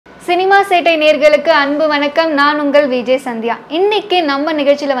Cinema சேட்டை நேர்களுக்கு அன்பு வணக்கம். நான் உங்கள் விஜய் சந்தியா. இன்னைக்கு நம்ம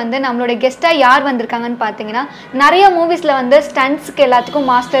நிகழ்ச்சியில் நம்மளோட கெஸ்ட்டாக யார் வந்திருக்காங்கன்னு பார்த்தீங்கன்னா, நிறைய மூவிஸில் ஸ்டண்ட்ஸ்க்கு எல்லாத்துக்கும்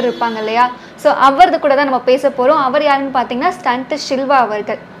மாஸ்டர் இருப்பாங்க இல்லையா? ஸோ அவரது கூட தான் நம்ம பேச போகிறோம். அவர் யாருன்னு பார்த்தீங்கன்னா ஸ்டண்ட் சில்வா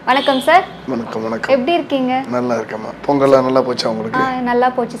அவர்கள். வணக்கம் சார். வணக்கம். வணக்கம். எப்படி இருக்கீங்க? நல்லா இருக்கேம்மா. பொங்கல்லாம் நல்லா போச்சு உங்களுக்கு? நல்லா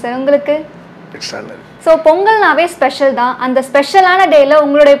போச்சு சார். உங்களுக்கு? ஸோ பொங்கல்னாவே ஸ்பெஷல் தான். அந்த ஸ்பெஷலான டேல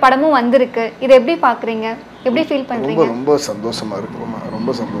உங்களுடைய படமும் வந்திருக்கு. இதை எப்படி பார்க்குறீங்க? எப்படி ஃபீல் பண்ணுறீங்க? ரொம்ப சந்தோஷமாக இருக்குமா.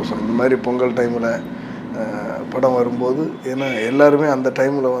 ரொம்ப சந்தோஷம். இந்த மாதிரி பொங்கல் டைமில் படம் வரும்போது, ஏன்னா எல்லாருமே அந்த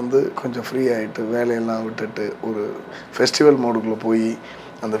டைமில் கொஞ்சம் ஃப்ரீ ஆகிட்டு வேலையெல்லாம் விட்டுட்டு ஒரு ஃபெஸ்டிவல் மோடுக்குள்ளே போய்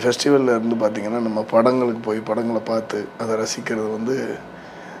அந்த ஃபெஸ்டிவலில் இருந்து பார்த்திங்கன்னா நம்ம படங்களுக்கு போய் படங்களை பார்த்து அதை ரசிக்கிறது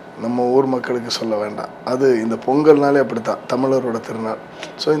நம்ம ஊர் மக்களுக்கு சொல்ல வேண்டாம். அது இந்த பொங்கல்னாலே அப்படித்தான், தமிழரோட திருநாள்.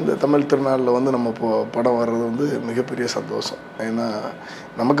 ஸோ இந்த தமிழ் திருநாளில் நம்ம படம் வர்றது மிகப்பெரிய சந்தோஷம். ஏன்னா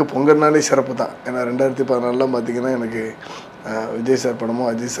நமக்கு பொங்கல்னாலே சிறப்பு தான். ஏன்னா 2014 பார்த்திங்கன்னா எனக்கு விஜய் சார் படமும்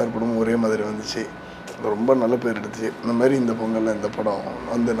அஜித் சார் படமும் ஒரே மாதிரி வந்துச்சு. ரொம்ப நல்ல பேர் எடுத்துச்சு. இந்த மாதிரி இந்த பொங்கலில் இந்த படம்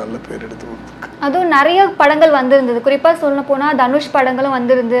நல்ல பேர் எடுத்து கொடுத்துருக்கு. அதுவும் நிறைய படங்கள் வந்திருந்தது. குறிப்பாக சொல்ல போனால் தனுஷ் படங்களும்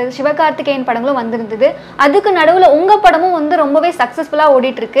வந்திருந்தது, சிவகார்த்திகேயன் படங்களும் வந்திருந்தது. அதுக்கு நடுவில் உங்கள் படமும் ரொம்பவே சக்ஸஸ்ஃபுல்லாக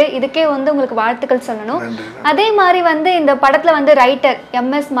ஓடிட்டு இருக்கு. இதுக்கே உங்களுக்கு வாழ்த்துக்கள் சொல்லணும். அதே மாதிரி இந்த படத்தில் ரைட்டர்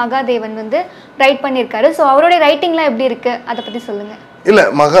எம்எஸ் மகாதேவன் ரைட் பண்ணியிருக்காரு. ஸோ அவருடைய ரைட்டிங்லாம் எப்படி இருக்கு, அதை பற்றி சொல்லுங்க. இல்லை,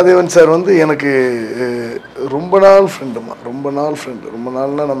 மகாதேவன் சார் எனக்கு ரொம்ப நாள் ஃப்ரெண்டுமா. ரொம்ப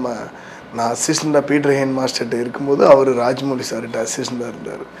நாள்னா நான் அசிஸ்டண்டாக பீட்டர் ஹேன் மாஸ்டர்கிட்ட இருக்கும்போது அவர் ராஜ்மௌலி சார்கிட்ட அசிஸ்டண்டாக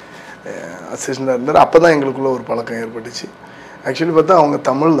இருந்தார். அப்போ தான் எங்களுக்குள்ள ஒரு பழக்கம் ஏற்பட்டுச்சு. ஆக்சுவலி பார்த்தா அவங்க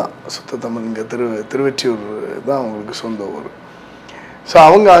தமிழ் தான், சுத்த தமிழ். இங்கே திருவெற்றியூர் தான் அவங்களுக்கு சொந்த ஊர். ஸோ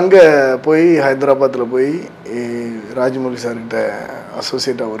அவங்க அங்கே போய் ஹைதராபாத்தில் போய் ராஜ்மௌலி சார்கிட்ட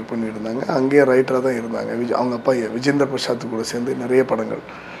அசோசியேட்டாக ஒர்க் பண்ணிட்டு இருந்தாங்க. அங்கேயே ரைட்டராக தான் இருந்தாங்க. அவங்க அப்பா விஜேந்திர பிரசாத் கூட சேர்ந்து நிறைய படங்கள்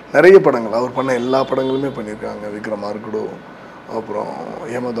அவர் பண்ண எல்லா படங்களுமே பண்ணியிருக்காங்க. விக்ரமார்குடு, அப்புறம்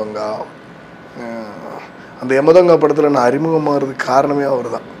யமதொங்கா. அந்த யமதொங்கா படத்தில் நான் அறிமுகமாகிறதுக்கு காரணமே அவர்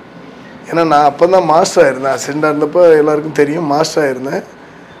தான். ஏன்னா நான் அப்போ தான் மாஸ்டராக இருந்தேன். அசிஸ்டண்டாக இருந்தப்போ எல்லாருக்கும் தெரியும் மாஸ்டராக இருந்தேன்.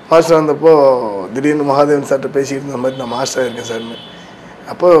 மாஸ்டராக இருந்தப்போ திடீர்னு மகாதேவன் சார்கிட்ட பேசிக்கிட்டு இருந்த மாதிரி நான் மாஸ்டராக இருக்கேன் சார்னு.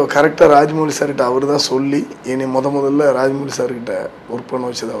 அப்போது கரெக்டாக ராஜ்மௌலி சார்கிட்ட அவர் தான் சொல்லி என்னை முதல்ல ராஜ்மௌலி சார்கிட்ட ஒர்க்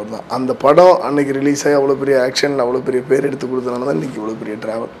பண்ண வச்சது அவர் தான். அந்த படம் அன்றைக்கி ரிலீஸ் ஆகி அவ்வளோ பெரிய ஆக்ஷனில் அவ்வளோ பெரிய பேர் எடுத்து கொடுத்தனால தான் இன்றைக்கி இவ்வளோ பெரிய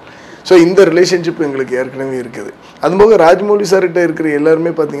ட்ராவல். ஸோ இந்த ரிலேஷன்ஷிப் எங்களுக்கு ஏற்கனவே இருக்குது. அதுபோக ராஜ்மௌலி சார்கிட்ட இருக்கிற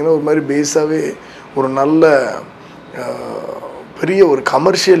எல்லாருமே பார்த்திங்கன்னா ஒரு மாதிரி பேஸாகவே ஒரு நல்ல பெரிய ஒரு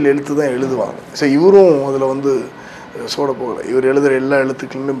கமர்ஷியல் எழுத்து தான் எழுதுவாங்க. ஸோ இவரும் அதில் சோட போகலை. இவர் எழுதுகிற எல்லா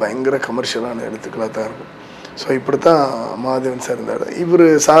எழுத்துக்களுமே பயங்கர கமர்ஷியலான எழுத்துக்களாக தான் இருக்கும். ஸோ இப்படித்தான் மகாதேவன் சார் இருந்தார். இவர்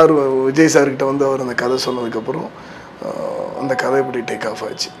சார் விஜய் சார்கிட்ட அவர் அந்த கதை சொன்னதுக்கப்புறம் அந்த கதை இப்படி டேக் ஆஃப்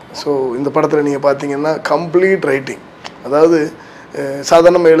ஆச்சு. ஸோ இந்த படத்தில் நீங்கள் பார்த்தீங்கன்னா கம்ப்ளீட் ரைட்டிங். அதாவது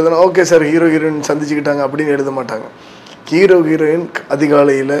சாதாரணமாக எழுதுனா ஓகே சார் ஹீரோ ஹீரோயின் சந்திச்சுக்கிட்டாங்க அப்படின்னு எழுத மாட்டாங்க. ஹீரோ ஹீரோயின்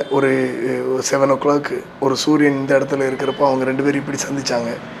அதிகாலையில் ஒரு 7 o'clock ஒரு சூரியன் இந்த இடத்துல இருக்கிறப்போ அவங்க 2 பேரும் இப்படி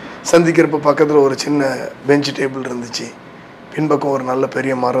சந்திக்கிறப்ப பக்கத்தில் ஒரு சின்ன பெஞ்ச் டேபிள் இருந்துச்சு. பின்பக்கம் ஒரு நல்ல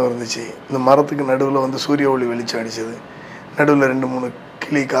பெரிய மரம் இருந்துச்சு. இந்த மரத்துக்கு நடுவில் சூரிய ஒளி வெளிச்சம் அடிச்சது. நடுவில் 2-3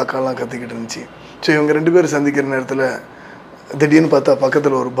 கிளி காக்காலாம் கத்திக்கிட்டு இருந்துச்சு. ஸோ இவங்க 2 பேரும் சந்திக்கிற நேரத்தில் திடீர்னு பார்த்தா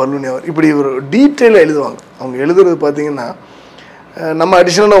பக்கத்தில் ஒரு பலூன் இப்படி ஒரு டீட்டெயிலாக எழுதுவாங்க. அவங்க எழுதுறது பார்த்திங்கன்னா நம்ம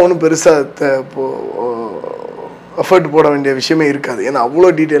அடிஷ்னலாக ஒன்றும் பெருசாக எஃபர்ட் போட வேண்டிய விஷயமே இருக்காது. ஏன்னா அவ்வளோ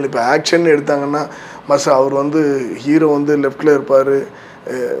டீட்டெயில். இப்போ ஆக்ஷன் எடுத்தாங்கன்னா அவர் ஹீரோ லெஃப்டில் இருப்பார்.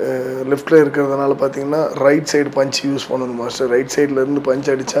 லெஃப்டில் இருக்கிறதுனால பார்த்தீங்கன்னா ரைட் சைடு பஞ்ச் யூஸ் பண்ணணும் மாஸ்டர். ரைட் சைட்லேருந்து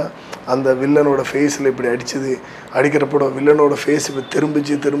பஞ்ச் அடித்தா அந்த வில்லனோட ஃபேஸில் இப்படி அடிச்சது. அடிக்கிறப்போ வில்லனோட ஃபேஸ் இப்போ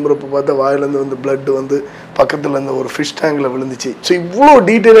திரும்புகிறப்ப பார்த்தா வாயிலேருந்து பிளட்டு பக்கத்தில் அந்த ஒரு ஃபிஷ் டேங்கில் விழுந்துச்சு. ஸோ இவ்வளோ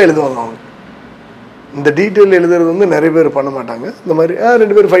டீட்டெயிலாக எழுதுவாங்க அவங்க. இந்த டீட்டெயில் எழுதுறது நிறைய பேர் பண்ண மாட்டாங்க. இந்த மாதிரி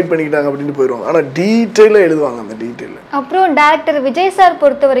 2 பேரும் ஃபைட் பண்ணிக்கிட்டாங்க அப்படின்னு போயிடுவாங்க. ஆனால் டீட்டெயிலாக எழுதுவாங்க அந்த டீட்டெயில். அப்புறம் டேரக்டர் விஜய் சார்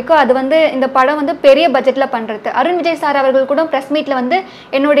பொறுத்த வரைக்கும் அது இந்த படம் பெரிய பட்ஜெட்டில் பண்ணுறது. அருண் விஜய் சார் அவர்கள் கூட ப்ரெஸ் மீட்டில்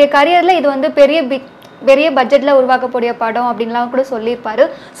என்னுடைய கரியரில் இது பெரிய பட்ஜெட்டில் உருவாக்கக்கூடிய படம் அப்படின்லாம் கூட சொல்லியிருப்பாரு.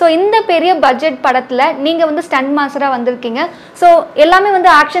 ஸோ இந்த பெரிய பட்ஜெட் படத்தில் நீங்கள் ஸ்டண்ட் மாஸ்டராக வந்திருக்கீங்க. ஸோ எல்லாமே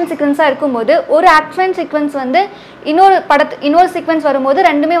ஆக்ஷன் சீக்வன்ஸாக இருக்கும்போது ஒரு ஆக்ஷன் சீக்வன்ஸ் இன்னொரு சீக்வன்ஸ் வரும்போது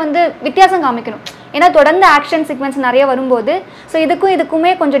ரெண்டுமே வித்தியாசம் காமிக்கணும். ஏன்னா தொடர்ந்து ஆக்ஷன் சீக்வன்ஸ் நிறைய வரும்போது ஸோ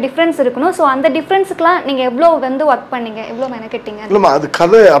இதுக்குமே கொஞ்சம் டிஃப்ரென்ஸ் இருக்கணும். ஸோ அந்த டிஃப்ரென்ஸுக்குலாம் நீங்கள் எவ்வளோ ஒர்க் பண்ணீங்க, எவ்வளோ மெனக்கெட்டீங்க? இல்லைம்மா, அது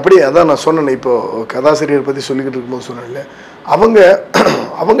கதை அப்படியே அதான் நான் சொன்னேன். இப்போது கதாசிரியர் பற்றி சொல்லிக்கிட்டு இருக்கும்போது சொன்னேன்ல,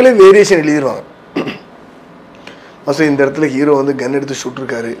 அவங்களே வேரியேஷன் எழுதிடுவாங்க. இந்த இடத்துல ஹீரோ கன் எடுத்து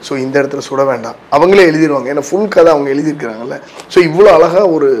சுட்டிருக்காரு, ஸோ இந்த இடத்துல சுட வேண்டாம், அவங்களே எழுதிடுவாங்க. ஏன்னா ஃபுல் கதை அவங்க எழுதியிருக்கிறாங்கல்ல. ஸோ இவ்வளோ அழகாக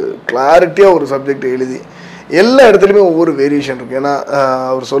ஒரு கிளாரிட்டியாக ஒரு சப்ஜெக்ட் எழுதி எல்லா இடத்துலையுமே ஒவ்வொரு வேரியேஷன் இருக்கும். ஏன்னா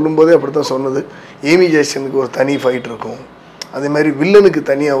அவர் சொல்லும்போதே அப்படி தான் சொன்னது. ஏமி ஜாக்சனுக்கு ஒரு தனி ஃபைட் இருக்கும், அதே மாதிரி வில்லனுக்கு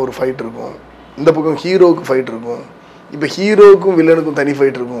தனியாக ஒரு ஃபைட் இருக்கும், இந்த பக்கம் ஹீரோவுக்கு ஃபைட் இருக்கும், இப்போ ஹீரோவுக்கும் வில்லனுக்கும் தனி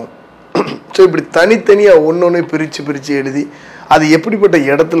ஃபைட் இருக்கும். ஸோ இப்படி தனித்தனியாக ஒன்று பிரித்து எழுதி அது எப்படிப்பட்ட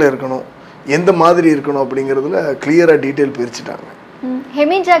இடத்துல இருக்கணும், எந்த மாதிரி இருக்கணும் அப்படிங்கிறதுல கிளியராக டீட்டெயில் பிரிச்சுட்டாங்க.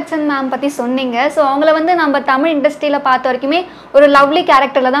 ஹெமி ஜாக்சன் மேம் பற்றி சொன்னீங்க. ஸோ அவங்கள வந்து நம்ம தமிழ் இண்டஸ்ட்ரியில் பார்த்த வரைக்குமே ஒரு லவ்லி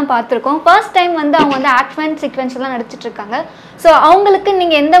கேரக்டரில் தான் பார்த்துருக்கோம். ஃபர்ஸ்ட் டைம் வந்து அவங்க வந்து ஆக்ஷன் சீக்வன்ஸ்லாம் நடிச்சிட்ருக்காங்க. ஸோ அவங்களுக்கு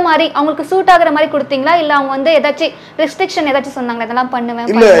நீங்கள் எந்த மாதிரி அவங்களுக்கு சூட் ஆகிற மாதிரி கொடுத்தீங்களா, இல்லை அவங்க வந்து ஏதாச்சும் ரெஸ்ட்ரிக்ஷன் ஏதாச்சும் சொன்னாங்களா இதெல்லாம்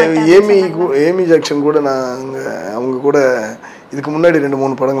பண்ணுவேன்? இல்லை, ஏமி ஜாக்சன் கூட அவங்க கூட இதுக்கு முன்னாடி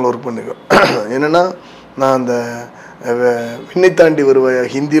 2-3 படங்கள் ஒர்க் பண்ணிருக்கோம். என்னென்னா நான் அந்த விண்ணை தாண்டி வருவாயா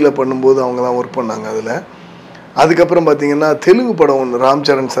ஹிந்தியில் பண்ணும்போது அவங்க தான் ஒர்க் பண்ணாங்க. அதில் அதுக்கப்புறம் பார்த்தீங்கன்னா தெலுங்கு படம் ஒன்று ராம்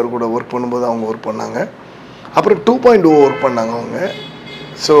சரண் சார் கூட ஒர்க் பண்ணும்போது அவங்க ஒர்க் பண்ணாங்க. அப்புறம் 2.0 ஒர்க் பண்ணாங்க அவங்க.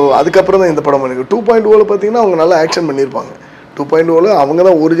 ஸோ அதுக்கப்புறம் தான் இந்த படம் பண்ணிருக்கு. 2.0வில் பார்த்தீங்கன்னா அவங்க நல்லா ஆக்ஷன் பண்ணியிருப்பாங்க. 2.0வில் அவங்க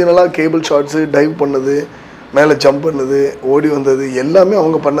தான் ஒரிஜினலாக கேபிள் ஷாட்ஸு, டைவ் பண்ணது, மேலே ஜம்ப் பண்ணது, ஓடி வந்தது எல்லாமே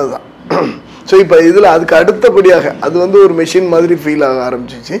அவங்க பண்ணது தான். ஸோ இப்போ இதில் அதுக்கு அடுத்தபடியாக அது வந்து ஒரு மெஷின் மாதிரி ஃபீல் ஆக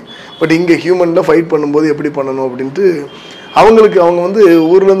ஆரம்பிச்சிச்சு. பட் இங்கே ஹியூமனில் ஃபைட் பண்ணும்போது எப்படி பண்ணணும் அப்படின்ட்டு அவங்க வந்து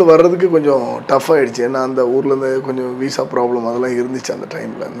ஊர்லேருந்து வர்றதுக்கு கொஞ்சம் டஃப் ஆகிடுச்சு. ஏன்னா அந்த ஊர்லேருந்து கொஞ்சம் வீசா ப்ராப்ளம் அதெல்லாம் இருந்துச்சு அந்த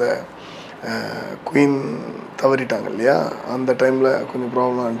டைமில். இந்த குயின் தவறிட்டாங்க இல்லையா, அந்த டைமில் கொஞ்சம்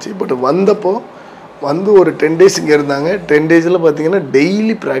ப்ராப்ளம் இருந்துச்சு. பட் வந்தப்போ வந்து ஒரு 10 days இங்கே இருந்தாங்க. 10 daysல பார்த்தீங்கன்னா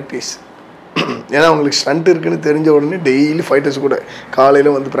டெய்லி ப்ராக்டிஸ். ஏன்னா அவங்களுக்கு ஸ்டண்ட் இருக்குன்னு தெரிஞ்ச உடனே டெய்லி ஃபைட்டர்ஸ் கூட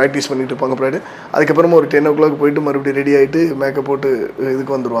காலையில் வந்து ப்ராக்டிஸ் பண்ணிட்டு இருப்பாங்க. அதுக்கப்புறமா ஒரு 10 o'clock போயிட்டு மறுபடியும் ரெடி ஆகிட்டு மேக்கப் போட்டு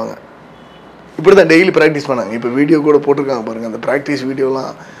இதுக்கு வந்துடுவாங்க. இப்படி தான் டெய்லி ப்ராக்டிஸ் பண்ணாங்க. இப்போ வீடியோ கூட போட்டிருக்காங்க பாருங்கள், அந்த ப்ராக்டிஸ்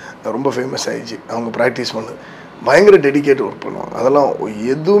வீடியோலாம் ரொம்ப ஃபேமஸ் ஆகிடுச்சு. அவங்க ப்ராக்டிஸ் பண்ணு பயங்கர டெடிக்கேட் ஒர்க் பண்ணுவாங்க. அதெல்லாம்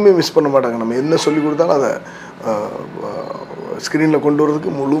எதுவுமே மிஸ் பண்ண மாட்டாங்க. நம்ம என்ன சொல்லி கொடுத்தாலும் அதை ஸ்க்ரீனில் கொண்டு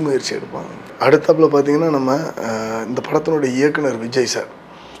வரதுக்கு முழு முயற்சி எடுப்பாங்க. அடுத்தப்பில் பார்த்திங்கன்னா நம்ம இந்த படத்தினுடைய இயக்குனர் விஜய் சார்.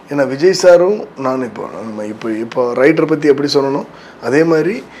 ஏன்னா விஜய் சாரும் நான் இப்போ ரைட்டரை பற்றி எப்படி சொல்லணும், அதே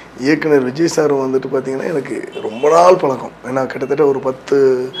மாதிரி இயக்குனர் விஜய் சாரும் வந்துட்டு பார்த்திங்கன்னா எனக்கு ரொம்ப நாள் பழக்கம். ஏன்னா கிட்டத்தட்ட ஒரு 10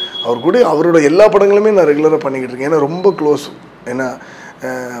 அவர் கூட அவரோட எல்லா படங்களுமே நான் ரெகுலராக பண்ணிக்கிட்டு இருக்கேன். ஏன்னா ரொம்ப க்ளோஸ். ஏன்னா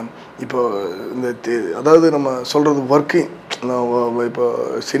இப்போ இந்த அதாவது நம்ம சொல்கிறது ஒர்க்கிங், இப்போ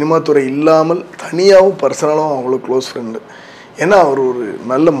சினிமா துறை இல்லாமல் தனியாகவும் பர்சனலாகவும் அவ்வளோ க்ளோஸ் ஃப்ரெண்டு. ஏன்னா அவர் ஒரு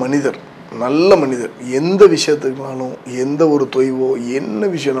நல்ல மனிதர். எந்த விஷயத்துக்குனாலும், எந்த ஒரு தொய்வோ என்ன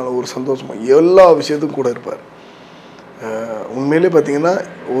விஷயம்னாலும், ஒரு சந்தோஷமோ எல்லா விஷயத்துக்கும் கூட இருப்பார். உண்மையிலே பார்த்தீங்கன்னா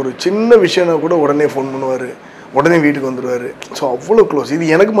ஒரு சின்ன விஷயம்னா கூட உடனே ஃபோன் பண்ணுவார், உடனே வீட்டுக்கு வந்துடுவார். ஸோ அவ்வளோ க்ளோஸ்.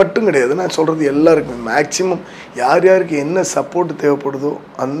 இது எனக்கு மட்டும் கிடையாது, நான் சொல்கிறது எல்லாருக்குமே. மேக்ஸிமம் யார் யாருக்கு என்ன சப்போர்ட் தேவைப்படுதோ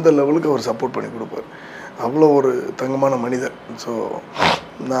அந்த லெவலுக்கு அவர் சப்போர்ட் பண்ணி கொடுப்பார். அவ்வளோ ஒரு தங்கமான மனிதர். ஸோ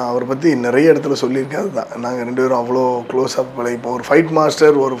நான் அவரை பற்றி நிறைய இடத்துல சொல்லியிருக்கேன். அதுதான் நாங்கள் 2 பேரும் அவ்வளோ க்ளோஸாக பழகிப்போம். ஒரு ஃபைட்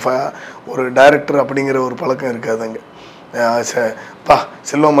மாஸ்டர், ஒரு டைரக்டர் அப்படிங்கிற ஒரு பழக்கம் இருக்காது அங்கே. பா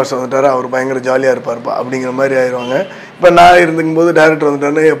செல்வா மாஸ்டர் வந்துட்டார், அவர் பயங்கர ஜாலியாக இருப்பார்ப்பா அப்படிங்கிற மாதிரி ஆயிடுவாங்க. இப்போ நான் இருந்துக்கும் போது டேரக்டர்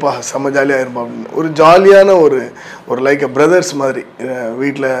வந்துட்டாருன்னா எப்பா செம்ம ஜாலியாக இருப்பா அப்படின்னு ஒரு ஜாலியான ஒரு லைக் பிரதர்ஸ் மாதிரி.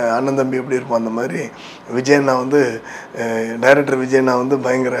 வீட்டில் அண்ணன் தம்பி எப்படி இருப்போம் அந்த மாதிரி விஜயண்ணா வந்து டைரக்டர் விஜயண்ணா வந்து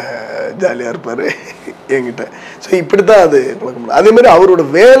பயங்கர ஜாலியாக இருப்பார் என்கிட்ட. ஸோ இப்படி தான் அது பழக்கம். அதேமாதிரி அவரோட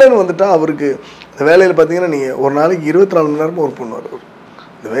வேலைன்னு வந்துட்டால் அவருக்கு அந்த வேலையில் பார்த்தீங்கன்னா நீங்கள் ஒரு நாளைக்கு 24 மணி நேரமும் ஒர்க் பண்ணுவார். அவர்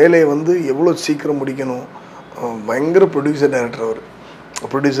இந்த வேலையை வந்து எவ்வளோ சீக்கிரம் முடிக்கணும், பயங்கர ப்ரொடியூசர் டைரக்டர். அவர்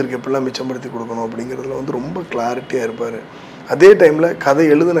ப்ரொடியூசருக்கு எப்படிலாம் மிச்சப்படுத்தி கொடுக்கணும் அப்படிங்கிறதுல வந்து ரொம்ப கிளாரிட்டியாக இருப்பார். அதே டைமில்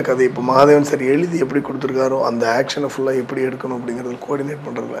எழுதின கதை இப்போ மகாதேவன் சார் எழுதி எப்படி கொடுத்துருக்காரோ அந்த ஆக்ஷனை ஃபுல்லாக எப்படி எடுக்கணும் அப்படிங்கிறத கோஆர்டினேட்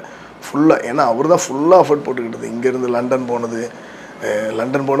பண்ணுறதுல ஃபுல்லாக. ஏன்னா அவர் தான் ஃபுல்லாக அஃபர்ட் போட்டுக்கிட்டது. இங்கேருந்து லண்டன் போனது,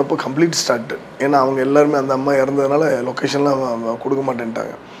 லண்டன் போனப்போ கம்ப்ளீட் ஸ்டார்ட். ஏன்னா அவங்க எல்லாருமே அந்த அம்மா இறந்ததுனால லொக்கேஷன்லாம் கொடுக்க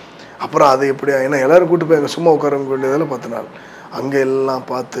மாட்டேன்ட்டாங்க. அப்புறம் அதை எப்படியா, ஏன்னா எல்லோரும் கூப்பிட்டு போய் அங்கே சும்மா உட்கார வேண்டியதால் 10 நாள் அங்கே எல்லாம்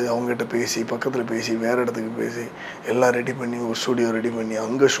பார்த்து அவங்ககிட்ட பேசி, பக்கத்தில் பேசி, வேறு இடத்துக்கு பேசி எல்லாம் ரெடி பண்ணி ஒரு ஸ்டூடியோ ரெடி பண்ணி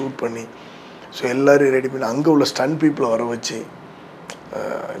அங்கே ஷூட் பண்ணி, ஸோ எல்லோரும் ரெடி பண்ணி அங்கே உள்ள ஸ்டண்ட் பீப்புளை வர வச்சு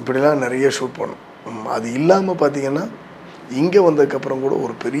இப்படிலாம் நிறைய ஷூட் பண்ணோம். அது இல்லாமல் பார்த்திங்கன்னா இங்கே வந்ததுக்கப்புறம் கூட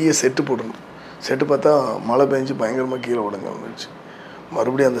ஒரு பெரிய செட்டு போடணும். செட்டு பார்த்தா மழை பெஞ்சு பயங்கரமாக கீழே உடஞ்ச வந்துச்சு.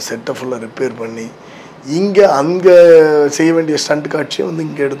 மறுபடியும் அந்த செட்டை ஃபுல்லாக ரிப்பேர் பண்ணி இங்கே அங்கே செய்ய வேண்டிய ஸ்டண்ட் காட்சியை வந்து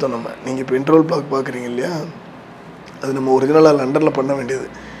இங்கே எடுத்தோம் நம்ம. நீங்கள் இப்போ இன்ட்ரோல் பிளாக் பார்க்குறீங்க இல்லையா, அது நம்ம ஒரிஜினலாக லண்டனில் பண்ண வேண்டியது.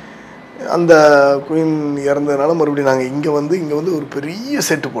 அந்த குயின் இறந்ததுனால மறுபடியும் நாங்கள் இங்கே வந்து ஒரு பெரிய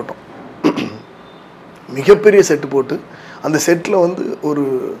செட்டு போட்டோம். மிகப்பெரிய செட்டு போட்டு அந்த செட்டில் வந்து ஒரு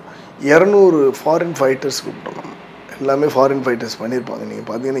 200 ஃபாரின் ஃபைட்டர்ஸ் கூப்பிட்டோம். நம்ம எல்லாமே ஃபாரின் ஃபைட்டர்ஸ் பண்ணியிருப்பாங்க. நீங்கள்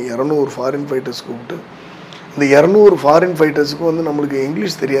பார்த்தீங்கன்னா 200 ஃபாரின் ஃபைட்டர்ஸ் கூப்பிட்டு, இந்த 200 ஃபாரின் ஃபைட்டர்ஸுக்கும் வந்து நம்மளுக்கு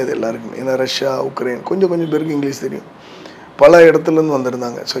இங்கிலீஷ் தெரியாது எல்லாருக்குமே. ஏன்னா ரஷ்யா, உக்ரைன் கொஞ்சம் பேருக்கு இங்கிலீஷ் தெரியும். பல இடத்துலேருந்து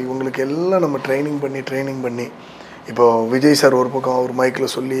வந்திருந்தாங்க. ஸோ இவங்களுக்கு எல்லாம் நம்ம ட்ரைனிங் பண்ணி இப்போது விஜய் சார் ஒரு பக்கம் அவர்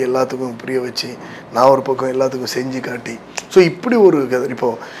மைக்கில் சொல்லி எல்லாத்துக்கும் புரிய வச்சு, நான் ஒரு பக்கம் எல்லாத்துக்கும் செஞ்சு காட்டி, ஸோ இப்படி ஒரு கதை.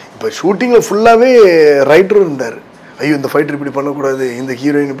 இப்போ ஷூட்டிங்கில் ஃபுல்லாகவே ரைட்டரும் இருந்தார். ஐயோ இந்த ஃபைட்டர் இப்படி பண்ணக்கூடாது, இந்த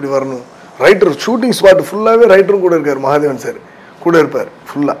ஹீரோயின் இப்படி வரணும், ரைட்டர் ஷூட்டிங் ஸ்பாட் ஃபுல்லாகவே ரைட்டரும் கூட இருக்கார், மகாதேவன் சார் கூட இருப்பார்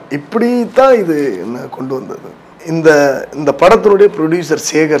ஃபுல்லாக. இப்படி தான் இது என்ன கொண்டு வந்தது. இந்த இந்த படத்தினுடைய ப்ரொடியூசர்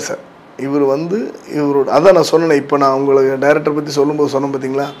சேகர் சார், இவர் வந்து இவரோட அதான் நான் சொன்னேன், இப்போ நான் உங்களுக்கு டைரக்டர் பற்றி சொல்லும்போது சொன்னேன்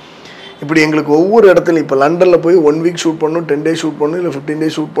பார்த்தீங்களா, இப்படி எங்களுக்கு ஒவ்வொரு இடத்துலையும் இப்போ லண்டனில் போய் 1 வீக் ஷூட் பண்ணணும், 10 days ஷூட் பண்ணணும், இல்லை 15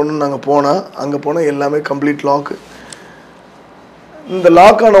 days ஷூட் பண்ணணும். நாங்கள் போனால் அங்கே போனால் எல்லாமே கம்ப்ளீட் லாக்கு. இந்த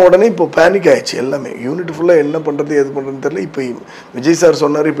லாக் ஆன உடனே இப்போ பேனிக் ஆயிடுச்சு எல்லாமே. யூனிட் ஃபுல்லாக என்ன பண்ணுறது எது பண்ணுறதுன்னு தெரியல. இப்போ விஜய் சார்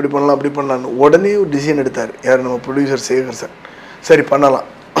சொன்னார் இப்படி பண்ணலாம் அப்படி பண்ணலான்னு. உடனே ஒரு டிசிஷன் எடுத்தார் யார், நம்ம ப்ரொடியூசர் சேகர் சார். சரி பண்ணலாம்,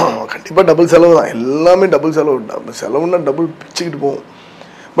 கண்டிப்பாக டபுள் செலவு தான், எல்லாமே டபுள் செலவு, செலவுன்னா டபுள் பிச்சுக்கிட்டு போகும்.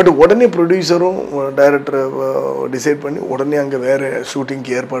 பட் உடனே ப்ரொடியூசரும் டைரக்டரை டிசைட் பண்ணி உடனே அங்கே வேறு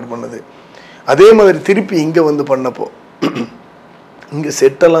ஷூட்டிங்க்கு ஏற்பாடு பண்ணது. அதே மாதிரி திருப்பி இங்கே வந்து பண்ணப்போ இங்கே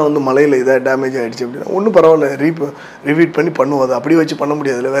செட்டெல்லாம் வந்து மலையில் இதாக டேமேஜ் ஆகிடுச்சு அப்படின்னா ஒன்றும் பரவாயில்ல, ரிப்பீட் பண்ணி பண்ணுவோம். அது அப்படி வச்சு பண்ண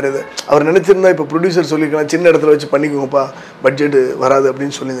முடியாதுல்ல, வேறு எது அவர் நினச்சிருந்தா இப்போ ப்ரொடியூசர் சொல்லிக்கலாம் சின்ன இடத்துல வச்சு பண்ணிக்கோங்கப்பா பட்ஜெட்டு வராது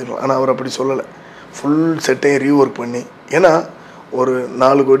அப்படின்னு சொல்லியிருக்கலாம். ஆனால் அவர் அப்படி சொல்லலை, ஃபுல் செட்டையும் ரீஒர்க் பண்ணி. ஏன்னா ஒரு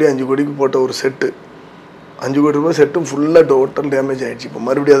 4 கோடி 5 கோடிக்கு போட்ட ஒரு செட்டு, 5 கோடி ரூபாய் செட்டும் ஃபுல்லாக டோட்டல் டேமேஜ் ஆகிடுச்சு. இப்போ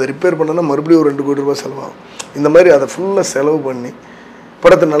மறுபடியும் அதை ரிப்பேர் பண்ணோன்னா மறுபடியும் ஒரு 2 கோடி ரூபாய் செலவாகும். இந்த மாதிரி அதை ஃபுல்லாக செலவு பண்ணி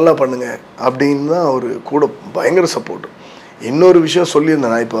படத்தை நல்லா பண்ணுங்க அப்படின்னு தான் அவர் கூட பயங்கர சப்போர்ட். இன்னொரு விஷயம்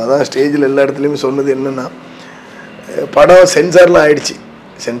சொல்லியிருந்தேன் நான், இப்போ அதான் ஸ்டேஜில் எல்லா இடத்துலையுமே சொன்னது என்னென்னா, படம் சென்சார்லாம் ஆகிடுச்சு,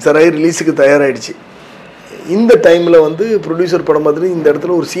 சென்சார் ஆகி ரிலீஸுக்கு தயாராகிடுச்சு. இந்த டைமில் வந்து ப்ரொடியூசர் படம் பார்த்துட்டு இந்த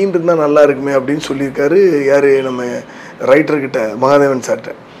இடத்துல ஒரு சீன் இருந்தால் நல்லா இருக்குமே அப்படின்னு சொல்லியிருக்காரு யார், நம்ம ரைட்டர்கிட்ட மகாதேவன்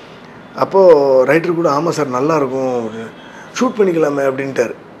சார்கிட்ட. அப்போது ரைட்டர் கூட ஆமாம் சார் நல்லாயிருக்கும் ஷூட் பண்ணிக்கலாமே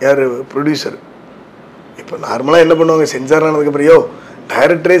அப்படின்ட்டார் யார், ப்ரொடியூசர். இப்போ நார்மலாக என்ன பண்ணுவாங்க, சென்சார் ஆனதுக்கப்புறம் யோ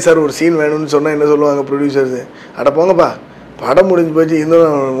டைரக்டரே சார் ஒரு சீன் வேணும்னு சொன்னால் என்ன சொல்லுவாங்க ப்ரொடியூசர்ஸு, அட போங்கப்பா படம் முடிஞ்சு போச்சு,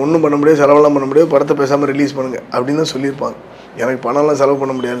 இன்னும் ஒன்றும் பண்ண முடியாது, செலவெல்லாம் பண்ண முடியாது, படத்தை பேசாமல் ரிலீஸ் பண்ணுங்கள் அப்படின்னு தான் சொல்லியிருப்பாங்க. எனக்கு பணம்லாம் செலவு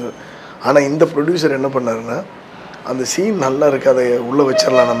பண்ண முடியாது. ஆனால் இந்த ப்ரொடியூசர் என்ன பண்ணாருன்னா, அந்த சீன் நல்லா இருக்குது, அதை உள்ளே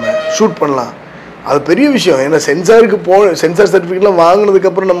வச்சிடலாம், நம்ம ஷூட் பண்ணலாம். அது பெரிய விஷயம். ஏன்னா சென்சாருக்கு சென்சார் சர்டிஃபிகேட்லாம்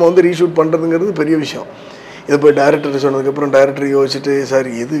வாங்கினதுக்கப்புறம் நம்ம வந்து ரீஷூட் பண்ணுறதுங்கிறது பெரிய விஷயம். இதை போய் டைரக்டர் சொன்னதுக்கப்புறம் டைரக்டர் யோசிச்சுட்டு சார்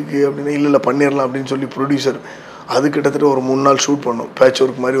எதுக்கு அப்படின்னா இல்லை பண்ணிடலாம் அப்படின்னு சொல்லி ப்ரொடியூசர் அது கிட்டத்தட்ட ஒரு 3 நாள் ஷூட் பண்ணோம். பேட்ச்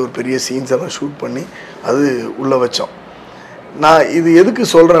ஒர்க் மாதிரி ஒரு பெரிய சீன்ஸ் எல்லாம் ஷூட் பண்ணி அது உள்ளே வச்சோம். நான் இது எதுக்கு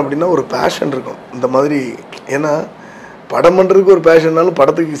சொல்கிறேன் அப்படின்னா, ஒரு பேஷன் இருக்கும் இந்த மாதிரி. ஏன்னா படம் பண்ணுறதுக்கு ஒரு பேஷன்னாலும்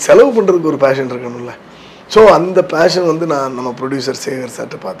படத்துக்கு செலவு பண்ணுறதுக்கு ஒரு பேஷன் இருக்கணும்ல. ஸோ அந்த பேஷன் வந்து நான் நம்ம ப்ரொடியூசர் சேகர்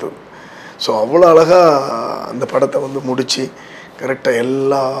சார்கிட்ட பார்த்தது. ஸோ அவ்வளோ அழகாக அந்த படத்தை வந்து முடித்து கரெக்டாக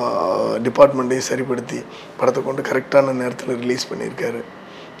எல்லா டிபார்ட்மெண்ட்டையும் சரிப்படுத்தி படத்தை கொண்டு கரெக்டான நேரத்தில் ரிலீஸ் பண்ணியிருக்காரு.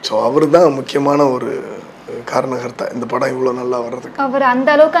 ஸோ அவர் தான் முக்கியமான ஒரு காரணகர்த்தா இந்த படம் இவ்வளோ நல்லா வர்றதுக்கு. அவர் அந்த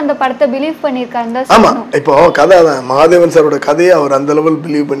அளவுக்கு அந்த படத்தை பிலீவ் பண்ணியிருக்காரு. ஆமாம், இப்போ கதை தான் மகாதேவன் சாரோட கதையை அவர் அந்த லெவல்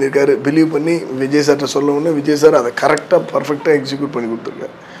பிலீவ் பண்ணியிருக்காரு. பிலீவ் பண்ணி விஜய் சார்கிட்ட சொல்லணும்னு விஜய் சார் அதை கரெக்டாக பர்ஃபெக்டாக எக்ஸிக்யூட் பண்ணி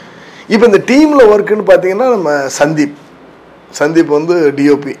கொடுத்துருக்காரு. இப்போ இந்த டீமில் ஒர்க்குன்னு பார்த்தீங்கன்னா நம்ம சந்தீப் வந்து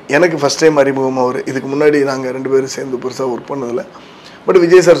டிஓபி. எனக்கு ஃபஸ்ட் டைம் அறிமுகமாக அவர். இதுக்கு முன்னாடி நாங்கள் 2 பேரும் சேர்ந்து பெருசாக ஒர்க் பண்ணதில்லை. பட்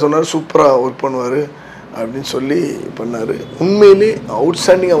விஜய் சார் சொன்னார் சூப்பராக ஒர்க் பண்ணுவார் அப்படின்னு சொல்லி பண்ணார். உண்மையிலே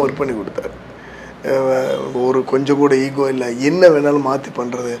அவுட்ஸ்டாண்டிங்காக ஒர்க் பண்ணி கொடுத்தாரு. ஒரு கொஞ்சம் கூட ஈகோ இல்லை, என்ன வேணாலும் மாற்றி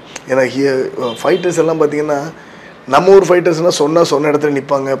பண்ணுறது. ஏன்னா ஃபைட்டர்ஸ் எல்லாம் பார்த்திங்கன்னா நம்ம ஊர் ஃபைட்டர்ஸ்னால் சொன்ன இடத்துல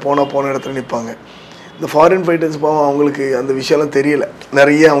நிற்பாங்க, போன இடத்துல நிற்பாங்க. இந்த ஃபாரின் ஃபைட்டர்ஸ் பாவம் அவங்களுக்கு அந்த விஷயம்லாம் தெரியலை.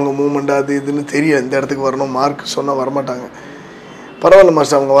 நிறைய அவங்க மூவ்மெண்ட் அது இதுன்னு தெரியல. இந்த இடத்துக்கு வரணும் மார்க் சொன்னால் வரமாட்டாங்க. பரவாயில்ல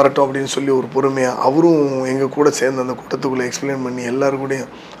மாஸ்டர் அவங்க வரட்டும் அப்படின்னு சொல்லி ஒரு பொறுமையாக அவரும் எங்கள் கூட சேர்ந்து அந்த கூட்டத்துக்குள்ளே எக்ஸ்பிளைன் பண்ணி எல்லாருக்கூடையும்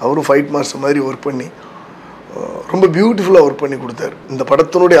அவரும் ஃபைட் மாஸ்டர் மாதிரி ஒர்க் பண்ணி ரொம்ப பியூட்டிஃபுல்லாக ஒர்க் பண்ணி கொடுத்தாரு. இந்த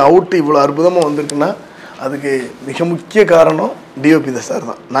படத்தினுடைய அவுட்டு இவ்வளோ அற்புதமாக வந்திருக்குன்னா அதுக்கு மிக முக்கிய காரணம் டிஓபி தான் சார்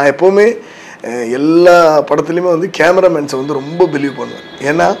தான். நான் எப்போவுமே எல்லா படத்துலையுமே வந்து கேமராமேன்ஸை வந்து ரொம்ப பிலீவ் பண்ணுவேன்.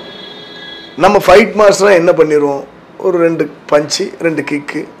 ஏன்னா நம்ம ஃபைட் மாஸ்டராக என்ன பண்ணிடுவோம், ஒரு 2 பஞ்சு 2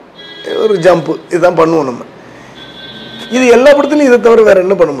 கிக்கு ஒரு ஜம்ப்பு இதுதான் பண்ணுவோம் நம்ம. இது எல்லா படத்துலையும் இதை தவிர வேறு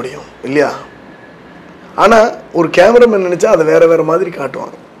என்ன பண்ண முடியும் இல்லையா? ஆனால் ஒரு கேமராமேன் நினச்சா அதை வேறு மாதிரி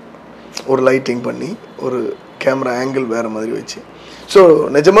காட்டுவாங்க. ஒரு லைட்டிங் பண்ணி ஒரு கேமரா ஆங்கிள் வேறு மாதிரி வச்சு. ஸோ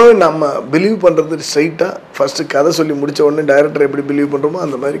நிஜமாகவே நம்ம பிலீவ் பண்ணுறது ஸ்ட்ரைட்டாக ஃபஸ்ட்டு கதை சொல்லி முடித்த உடனே டைரக்டர் எப்படி பிலீவ் பண்ணுறோமோ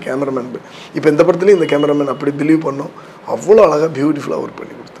அந்த மாதிரி கேமராமேன். இப்போ இந்த படத்துலேயும் இந்த கேமராமேன் அப்படி பிலீவ் பண்ணோம். அவ்வளோ அழகாக பியூட்டிஃபுல்லாக ஒர்க்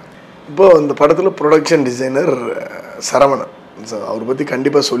பண்ணி கொடுத்தார். இப்போது இந்த படத்தில் ப்ரொடக்ஷன் டிசைனர் சரவணன். ஸோ அவரை பற்றி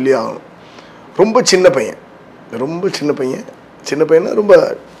கண்டிப்பாக சொல்லி ஆகணும். ரொம்ப சின்ன பையனா ரொம்ப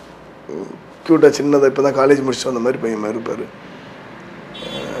க்யூட்டாக சின்னதாக இப்போ தான் காலேஜ் முடிச்சுட்டு அந்த மாதிரி பையன் மாதிரி இருப்பார்.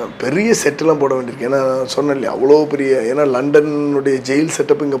 பெரிய செட்டெல்லாம் போட வேண்டியிருக்கு. ஏன்னா சொன்னேன் இல்லையா அவ்வளோ பெரிய, ஏன்னா லண்டனுடைய ஜெயில்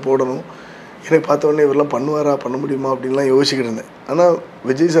செட்டப் இங்கே போடணும். எனக்கு பார்த்த உடனே இவரெல்லாம் பண்ண முடியுமா அப்படின்லாம் யோசிக்கிட்டு இருந்தேன். ஆனால்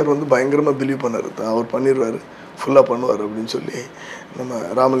விஜய் சார் வந்து பயங்கரமாக பிலீவ் பண்ணார், அவர் பண்ணிடுவார், ஃபுல்லாக பண்ணுவார் அப்படின்னு சொல்லி நம்ம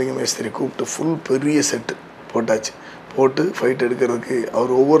ராமலிங்கம் மேஸ்திரி கூப்பிட்டு ஃபுல் பெரிய செட்டு போட்டாச்சு. போட்டு ஃபைட் எடுக்கிறதுக்கு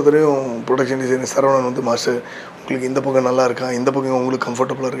அவர் ஒவ்வொருத்தரையும் ப்ரொடக்ஷன் டிசைனர் சரவணன் வந்து மாஸ்டர் உங்களுக்கு இந்த பக்கம் நல்லா இருக்கா, இந்த பக்கம் உங்களுக்கு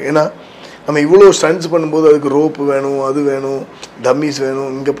கம்ஃபர்டபுளாக இருக்குது. ஏன்னா நம்ம இவ்வளோ ஸ்டண்ட்ஸ் பண்ணும்போது அதுக்கு ரோப்பு வேணும், அது வேணும், டம்மிஸ் வேணும்,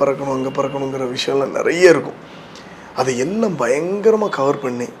 இங்கே பறக்கணும் அங்கே பறக்கணுங்கிற விஷயம்லாம் நிறைய இருக்கும். அதை எல்லாம் பயங்கரமாக கவர்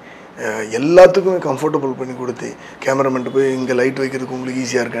பண்ணி எல்லாத்துக்குமே கம்ஃபர்டபுள் பண்ணி கொடுத்து கேமராமேன்ட்டு போய் இங்கே லைட் வைக்கிறதுக்கு உங்களுக்கு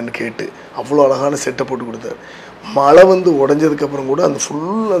ஈஸியாக இருக்கான்னு கேட்டு அவ்வளோ அழகான செட்டை போட்டு கொடுத்தாரு. மழை வந்து உடஞ்சதுக்கப்புறம் கூட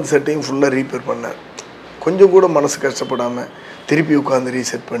அந்த செட்டையும் ஃபுல்லாக ரீப்பேர் பண்ணார். கொஞ்சம் கூட மனசு கஷ்டப்படாமல் திருப்பி உட்காந்து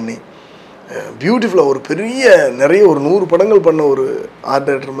ரீசெட் பண்ணி பியூட்டிஃபுல்லாக ஒரு நிறைய ஒரு 100 படங்கள் பண்ண ஒரு ஆர்ட்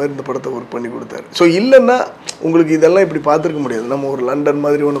டைரக்டர் மாதிரி இந்த படத்தை ஒர்க் பண்ணி கொடுத்தாரு. ஸோ இல்லைன்னா உங்களுக்கு இதெல்லாம் இப்படி பார்த்துருக்க முடியாது. நம்ம ஒரு லண்டன்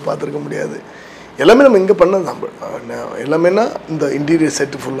மாதிரி ஒன்று பார்த்துருக்க முடியாது. எல்லாமே நம்ம இங்கே பண்ணது நம்ம எல்லாமேனா இந்த இன்டீரியர்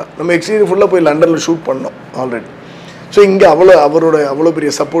செட்டு ஃபுல்லாக நம்ம எக்ஸ்டீரியர் ஃபுல்லாக போய் லண்டனில் ஷூட் பண்ணோம் ஆல்ரெடி. ஸோ இங்கே அவ்வளோ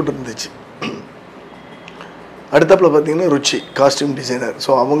பெரிய சப்போர்ட் இருந்துச்சு. அடுத்தப்பில் பார்த்தீங்கன்னா ருச்சி காஸ்டியூம் டிசைனர்.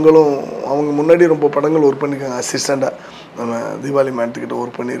 ஸோ அவங்க முன்னாடி ரொம்ப படங்கள் ஒர்க் பண்ணியிருக்காங்க. அசிஸ்டண்ட்டாக நம்ம தீபாவளி மேட்டுக்கிட்ட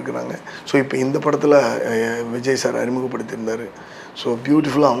ஒர்க் பண்ணியிருக்கிறாங்க. ஸோ இப்போ இந்த படத்தில் விஜய் சார் அறிமுகப்படுத்தியிருந்தார். ஸோ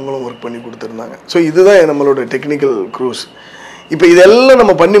பியூட்டிஃபுல்லாக அவங்களும் ஒர்க் பண்ணி கொடுத்துருந்தாங்க. ஸோ இதுதான் நம்மளோட டெக்னிக்கல் க்ரூஸ். இப்போ இதெல்லாம்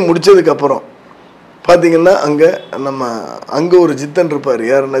நம்ம பண்ணி முடித்ததுக்கப்புறம் பார்த்தீங்கன்னா அங்கே ஒரு ஜித்தன் இருப்பார்.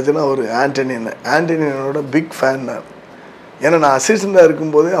 யாருன்னாச்சுன்னா அவர் ஆண்டனியனோட பிக் ஃபேன் நான். ஏன்னா நான் அசிஸ்டண்டாக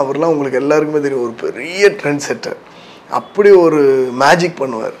இருக்கும்போதே அவர்லாம் உங்களுக்கு எல்லாருக்குமே தெரியும், ஒரு பெரிய ட்ரெண்ட் செட்டர். அப்படி ஒரு மேஜிக்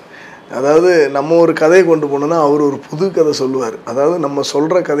பண்ணுவார். அதாவது நம்ம ஒரு கதையை கொண்டு போனோன்னா அவர் ஒரு புது கதை சொல்லுவார். அதாவது நம்ம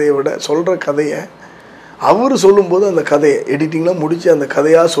சொல்கிற கதையை அவர் சொல்லும்போது அந்த கதையை எடிட்டிங்லாம் முடித்து அந்த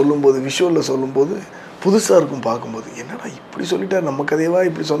கதையாக சொல்லும்போது விஷுவலில் சொல்லும்போது புதுசாக இருக்கும் பார்க்கும்போது. என்னடா இப்படி சொல்லிட்டார், நம்ம கதையவா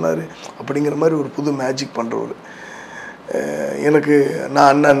இப்படி சொன்னார் அப்படிங்கிற மாதிரி ஒரு புது மேஜிக் பண்ணுறவர். எனக்கு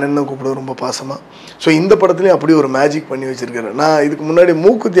நான் அண்ணன் கூப்பிடுவேன் ரொம்ப பாசமாக. ஸோ இந்த படத்துலேயும் அப்படி ஒரு மேஜிக் பண்ணி வச்சுருக்காரு. நான் இதுக்கு முன்னாடி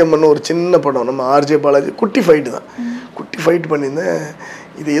மூக்குத்தி அம்மன் ஒரு சின்ன படம் நம்ம ஆர்ஜே பாலாஜி குட்டி ஃபைட்டு பண்ணியிருந்தேன்.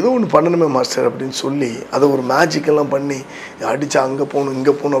 இது ஏதோ ஒன்று பண்ணணுமே மாஸ்டர் அப்படின்னு சொல்லி அதை ஒரு மேஜிக்கெல்லாம் பண்ணி அடித்தா அங்கே போகணும்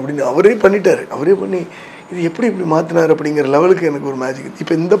இங்கே போகணும் அப்படின்னு அவரே பண்ணி இது எப்படி இப்படி மாற்றினார் அப்படிங்கிற லெவலுக்கு எனக்கு ஒரு மேஜிக்.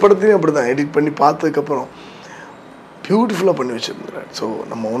 இப்போ இந்த படத்துலையும் அப்படி தான் எடிட் பண்ணி பார்த்ததுக்கப்புறம் பியூட்டிஃபுல்லாக பண்ணி வச்சுருந்தார். ஸோ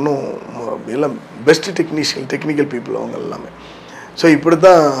நம்ம ஒன்றும் எல்லாம் பெஸ்ட்டு டெக்னிக்கல் பீப்புள் அவங்க எல்லாமே. ஸோ இப்படி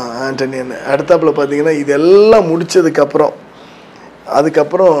தான் ஆண்டனியன். அடுத்தாப்பில் பார்த்தீங்கன்னா இதெல்லாம் முடித்ததுக்கப்புறம்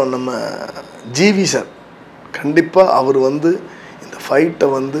அதுக்கப்புறம் நம்ம ஜிவி சார் கண்டிப்பாக அவர் இந்த ஃபைட்டை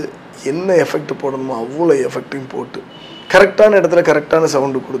என்ன எஃபெக்ட் போடணுமோ அவ்வளோ எஃபெக்டையும் போட்டு கரெக்டான இடத்துல கரெக்டான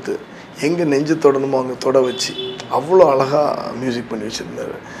சவுண்டு கொடுத்து எங்கே நெஞ்சு தொடணுமோ அங்கே தொட வச்சு அவ்வளோ அழகாக மியூசிக் பண்ணி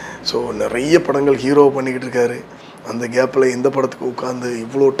வச்சுருந்தார். ஸோ நிறைய படங்கள் ஹீரோவை பண்ணிக்கிட்டு இருக்காரு. அந்த கேப்பில் இந்த படத்துக்கு உட்காந்து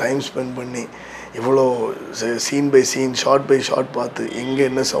இவ்வளோ டைம் ஸ்பெண்ட் பண்ணி இவ்வளோ scene by scene short by short பார்த்து எங்கே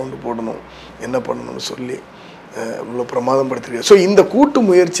என்ன சவுண்டு போடணும் என்ன பண்ணணும்னு சொல்லி இவ்வளோ பிரமாதம் படுத்திருக்காரு. ஸோ இந்த கூட்டு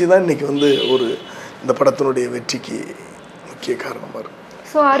முயற்சி தான் இன்றைக்கி இந்த படத்தினுடைய வெற்றிக்கு முக்கிய காரணமாக இருக்குது.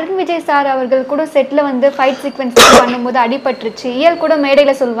 ஸோ அருண் விஜய் சார் அவர்கள் கூட செட்டில் ஃபைட் சீக்வன்ஸ் பண்ணும்போது அடிபட்டுருச்சு. கூட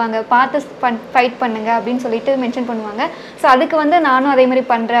மேடையில் சொல்லுவாங்க பார்த்து ஃபைட் பண்ணுங்க அப்படின்னு சொல்லிட்டு மென்ஷன் பண்ணுவாங்க. ஸோ அதுக்கு நானும் அதே மாதிரி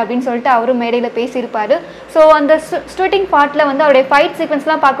பண்ணுறேன் அப்படின்னு சொல்லிட்டு அவரும் மேடையில் பேசியிருப்பாரு. ஸோ அந்த ஷூட்டிங் பார்ட்டில் அவருடைய ஃபைட்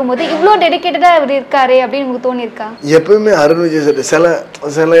சீக்வன்ஸ்லாம் பார்க்கும்போது இவ்வளோ டெடிக்கேட்டடாக அவர் இருக்காரு அப்படின்னு உங்களுக்கு தோணியிருக்கா? எப்பவுமே அருண் விஜய் சார்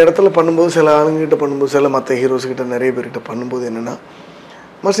சில இடத்துல பண்ணும்போது சில ஆளுங்கிட்ட பண்ணும்போது சில மற்ற ஹீரோஸ்கிட்ட நிறைய பேர்கிட்ட பண்ணும்போது என்னென்னா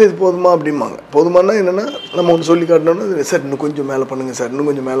மாஸ்டர் இது போதுமா அப்படிம்பாங்க. போதுமானா என்னென்னா நம்ம ஒன்று சொல்லி காட்டினோன்னா சார் இன்னும் கொஞ்சம் மேலே பண்ணுங்கள் சார் இன்னும்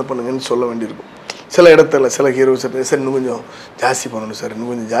கொஞ்சம் மேலே பண்ணுங்கன்னு சொல்ல வேண்டியிருக்கும். சில இடத்துல சில ஹீரோஸ் சார் இன்னும் கொஞ்சம் ஜாஸ்தி பண்ணணும் சார்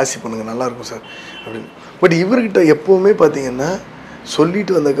இன்னும் கொஞ்சம் ஜாஸ்தி பண்ணுங்கள் நல்லாயிருக்கும் சார் அப்படின்னு. பட் இவர்கிட்ட எப்போவுமே பார்த்தீங்கன்னா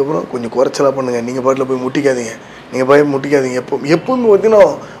சொல்லிட்டு வந்ததுக்கப்புறம் கொஞ்சம் குறைச்சலாக பண்ணுங்கள், நீங்கள் பாட்டில் போய் முட்டிக்காதீங்க எப்போவுமே பார்த்தீங்கன்னா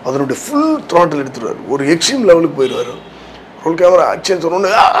அதனுடைய ஃபுல் த்ராட்டில் எடுத்துடுவார். ஒரு எக்ஸ்ட்ரீம் லெவலுக்கு போயிடுவார். ரோல் கேமரா ஆக்ஷன்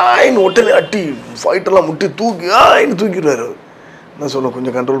சொன்னோன்னு ஆயின்னு ஒட்டனே அட்டி ஃபைட்டெல்லாம் முட்டி தூக்கிடுவார். நான் சொல்லுவேன்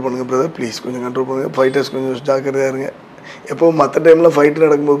கொஞ்சம் கண்ட்ரோல் பண்ணுங்கள் பிரதர் ப்ளீஸ் கொஞ்சம் கண்ட்ரோல் பண்ணுங்கள், ஃபைட்டர்ஸ் கொஞ்சம் ஜாக்கிரதையாக இருங்க. எப்போ மற்ற டைமில் ஃபைட்டு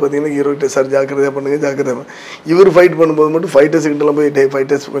நடக்கும்போது பார்த்தீங்கன்னா ஹீரோகிட்ட சார் ஜாக்கிரதையாக பண்ணுங்கள் ஜாக்கிரதையாக. இவர் ஃபைட் பண்ணும்போது மட்டும் ஃபைட்டர்ஸ்கிட்டலாம் போய்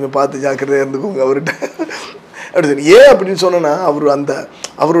ஃபைட்டர்ஸ் கொஞ்சம் பார்த்து ஜாக்கிரதையாக இருந்துக்கோங்க அவர்கிட்ட அப்படி சரி. ஏன் அப்படின்னு சொன்னோன்னா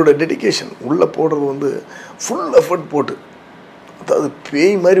அவரோட டெடிக்கேஷன் உள்ளே போடுறது ஃபுல் எஃபர்ட் போட்டு அதாவது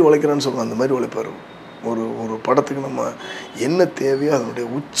பேய் மாதிரி உழைக்கிறான்னு சொல்லுவாங்க அந்த மாதிரி உழைப்பார். ஒரு படத்துக்கு நம்ம என்ன தேவையோ அதனுடைய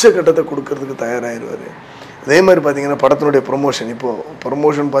உச்சக்கட்டத்தை கொடுக்கறதுக்கு தயாராகிடுவார். அதே மாதிரி பார்த்தீங்கன்னா படத்தினுடைய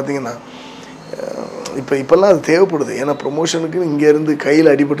ப்ரொமோஷன் பார்த்தீங்கன்னா இப்போல்லாம் அது தேவைப்படுது. ஏன்னா ப்ரொமோஷனுக்கு இங்கேருந்து கையில்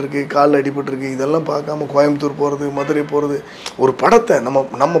அடிபட்டிருக்கு காலில் அடிபட்டிருக்கு இதெல்லாம் பார்க்காம கோயம்புத்தூர் போகிறது மதுரை போகிறது ஒரு படத்தை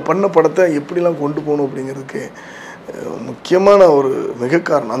நம்ம பண்ண படத்தை எப்படிலாம் கொண்டு போகணும் அப்படிங்கிறதுக்கு முக்கியமான ஒரு மிக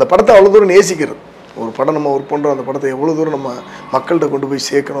காரணம் அந்த படத்தை அவ்வளோ தூரம் நேசிக்கிறது. ஒரு படம் நம்ம ஒர்க் பண்ணுறோம் அந்த படத்தை எவ்வளோ தூரம் நம்ம மக்கள்கிட்ட கொண்டு போய்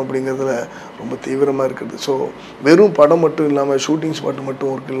சேர்க்கணும் அப்படிங்கிறதுல ரொம்ப தீவிரமாக இருக்குது. ஸோ வெறும் படம் மட்டும் இல்லாமல் ஷூட்டிங் ஸ்பாட்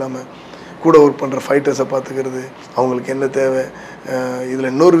மட்டும் ஒர்க் இல்லாமல் கூட ஒர்க் பண்ணுற ஃபைட்டர்ஸை பார்த்துக்கிறது அவங்களுக்கு என்ன தேவை. இதில்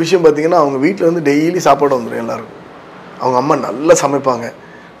இன்னொரு விஷயம் பார்த்திங்கன்னா அவங்க வீட்டில் டெய்லி சாப்பாடு வந்துடும் எல்லாருக்கும். அவங்க அம்மா நல்லா சமைப்பாங்க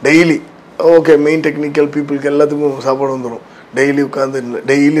டெய்லி. ஓகே மெயின் டெக்னிக்கல் பீப்புளுக்கு எல்லாத்துக்கும் சாப்பாடு வந்துடும். டெய்லி உட்காந்து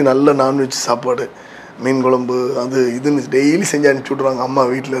டெய்லி நல்ல நான்வெஜ் சாப்பாடு மீன் குழம்பு அது இதுன்னு டெய்லி செஞ்சு அனுப்பிச்சி விட்ருவாங்க அம்மா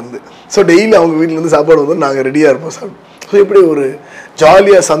வீட்டிலேருந்து. ஸோ டெய்லி அவங்க வீட்டிலேருந்து சாப்பாடு வந்து நாங்கள் ரெடியாக இருப்போம் சாப்பிடும். ஸோ இப்படி ஒரு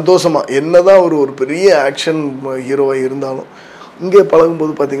ஜாலியாக சந்தோஷமாக என்ன தான் ஒரு பெரிய ஆக்ஷன் ஹீரோவாக இருந்தாலும் இங்கே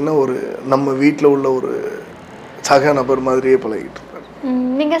பழகும்போது பார்த்திங்கன்னா ஒரு நம்ம வீட்டில் உள்ள ஒரு சக நபர் மாதிரியே பழகிட்டு இருப்பார்.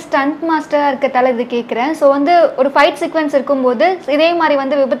 நீங்கள் ஸ்டண்ட் மாஸ்டராக இருக்கிறதால இது கேட்குறேன். ஸோ வந்து ஒரு ஃபைட் சீக்வன்ஸ் இருக்கும்போது இதே மாதிரி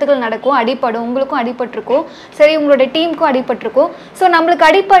வந்து விபத்துகள் நடக்கும், அடிப்படும், உங்களுக்கும் அடிபட்டிருக்கும், சரி உங்களுடைய டீமுக்கும் அடிபட்டிருக்கும். ஸோ நம்மளுக்கு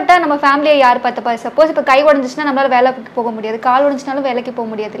அடிப்பட்டால் நம்ம ஃபேமிலியை யார் பார்த்துப்பா? சப்போஸ் இப்போ கை உடஞ்சிச்சுன்னா நம்மளால் வேலைக்கு போக முடியாது, கால் உடஞ்சினாலும் வேலைக்கு போக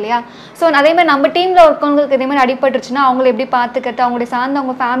முடியாது இல்லையா? ஸோ அதேமாதிரி நம்ம டீமில் இருக்கவங்களுக்கு இதே மாதிரி அடிபட்டுருச்சுன்னா அவங்கள எப்படி பார்த்துக்கிறது, அவங்களுடைய சார்ந்த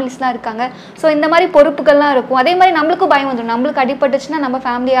அவங்க ஃபேமிலிஸ்லாம் இருக்காங்க. ஸோ இந்த மாதிரி பொறுப்புகள்லாம் இருக்கும். அதே மாதிரி நம்மளுக்கும் பயம் வந்துடும், நம்மளுக்கு அடிபட்டுச்சுன்னா நம்ம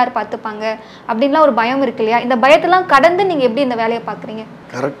ஃபேமிலி யார் பார்த்துப்பாங்க அப்படின்லாம் ஒரு பயம் இருக்கு இல்லையா? இந்த பயத்தெல்லாம் கடந்து நீங்கள் எப்படி இந்த வேலையை பார்க்குறீங்க?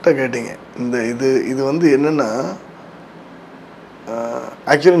 கரெக்டாக கேட்டீங்க. இது வந்து என்னென்னா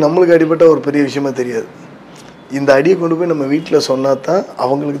ஆக்சுவலி நம்மளுக்கு அடிபட்ட ஒரு பெரிய விஷயமா தெரியாது. இந்த அடியை கொண்டு போய் நம்ம வீட்டில் சொன்னால் தான்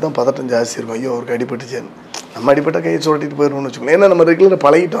அவங்களுக்கு தான் பதட்டம் ஜாஸ்தி இருக்கும். ஐயோ அவருக்கு அடிபட்டுச்சேன்னு. நம்ம அடிபட்டால் கையை சொல்லிட்டு போயிடணும்னு வச்சுக்கோங்களேன். ஏன்னா நம்ம ரெகுலராக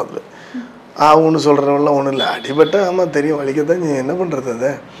பழகிட்டோம். அதில் ஒன்று சொல்கிறவெல்லாம் ஒன்றும் இல்லை, அடிபட்டால் ஆமாம் தெரியும் வலிக்கத்தான், நீ என்ன பண்ணுறது?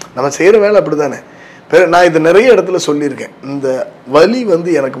 அதை நம்ம செய்கிற வேலை அப்படி தானே. நான் இது நிறைய இடத்துல சொல்லியிருக்கேன். இந்த வலி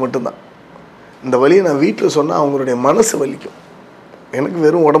வந்து எனக்கு மட்டும்தான். இந்த வலியை நான் வீட்டில் சொன்னால் அவங்களுடைய மனசு வலிக்கும். எனக்கு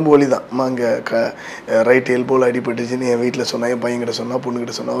வெறும் உடம்பு வலி தான். அங்கே ரைட் எல்போவில் அடிபட்டுச்சுன்னு என் வீட்டில் சொன்னால், என் பையன்கிட்ட சொன்னால்,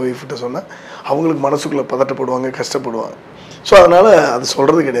 பொண்ணுக்கிட்ட சொன்னால், ஒய்ஃப்கிட்ட சொன்னால் அவங்களுக்கு மனசுக்குள்ளே பதட்டப்படுவாங்க, கஷ்டப்படுவாங்க. ஸோ அதனால் அது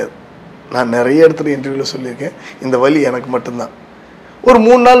சொல்கிறது கிடையாது. நான் நிறைய இடத்துல இன்டர்வியூவில் சொல்லியிருக்கேன், இந்த வலி எனக்கு மட்டும்தான். ஒரு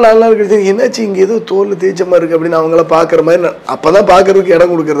 3 நாள் 4 நாள் கழிச்சு என்னாச்சு இங்கே ஏதோ தோல் தேய்ச்ச மாதிரி இருக்குது அப்படின்னு அவங்கள பார்க்குற மாதிரி அப்போ தான் பார்க்குறதுக்கு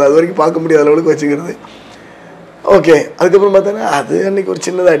இடம் கொடுக்குறது, அது வரைக்கும் பார்க்க முடியாத அளவுக்கு வச்சுக்கிறது. ஓகே, அதுக்கப்புறம் பார்த்தோன்னா அது அன்றைக்கி ஒரு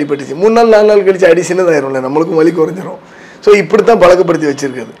சின்னதாக அடிபட்டுச்சு. 3 நாள் 4 நாள் கழிச்சு அடி சின்னதாகிடும்ல, நம்மளுக்கும் வலி குறைஞ்சிரும். ஸோ இப்படி தான் பழக்கப்படுத்தி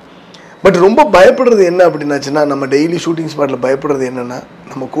வச்சுருக்குது. பட் ரொம்ப பயப்படுறது என்ன அப்படின்னாச்சுன்னா, நம்ம டெய்லி ஷூட்டிங் ஸ்பாட்டில் பயப்படுறது என்னென்னா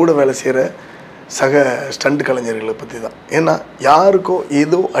நம்ம கூட வேலை செய்கிற சக ஸ்டண்ட் கலைஞர்களை பற்றி தான். ஏன்னா யாருக்கோ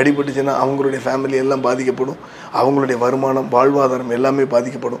ஏதோ அடிபட்டுச்சுன்னா அவங்களுடைய ஃபேமிலி எல்லாம் பாதிக்கப்படும், அவங்களுடைய வருமானம் வாழ்வாதாரம் எல்லாமே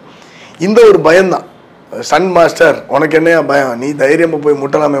பாதிக்கப்படும். இந்த ஒரு பயம்தான். ஸ்டண்ட் மாஸ்டர் உனக்கு என்னையா பயம், நீ தைரியமாக போய்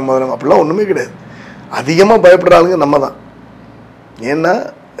முட்டலாமே முதலாம், அப்படிலாம் ஒன்றுமே கிடையாது. அதிகமாக பயப்படுற ஆளுங்க நம்ம தான். ஏன்னா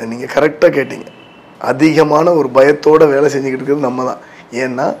நீங்கள் கரெக்டாக கேட்டீங்க, அதிகமான ஒரு பயத்தோடு வேலை செஞ்சுக்கிட்டு இருக்கிறது நம்ம தான்.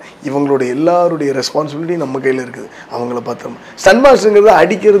 ஏன்னா இவங்களுடைய எல்லாருடைய ரெஸ்பான்சிபிலிட்டி நம்ம கையில் இருக்குது. அவங்கள பார்த்தோம். ஸ்டன் மாஸ்டருங்கிறது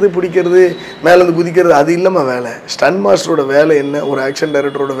அடிக்கிறது, பிடிக்கிறது, மேலேருந்து குதிக்கிறது அது இல்லாமல் வேலை. ஸ்டன் மாஸ்டரோட வேலை என்ன, ஒரு ஆக்ஷன்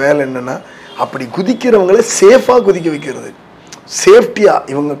டைரக்டரோட வேலை என்னென்னா அப்படி குதிக்கிறவங்கள சேஃபாக குதிக்க வைக்கிறது, சேஃப்டியாக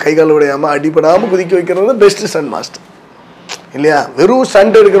இவங்க கைகால் உடையாமல் அடிபடாமல் குதிக்க வைக்கிறது தான் பெஸ்ட்டு ஸ்டன் மாஸ்டர் இல்லையா? வெறும்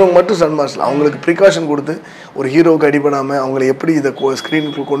ஸ்டண்ட் எடுக்கிறவங்க மட்டும் ஸ்டன் மாஸ்டர். அவங்களுக்கு ப்ரிகாஷன் கொடுத்து ஒரு ஹீரோவுக்கு அடிபடாமல் அவங்கள எப்படி இதை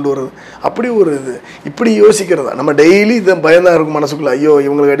ஸ்க்ரீனுக்கு கொண்டு வர்றது, அப்படி ஒரு இது இப்படி யோசிக்கிறதா. நம்ம டெய்லி இதை பயந்தான் இருக்கும் மனசுக்குள்ளே, ஐயோ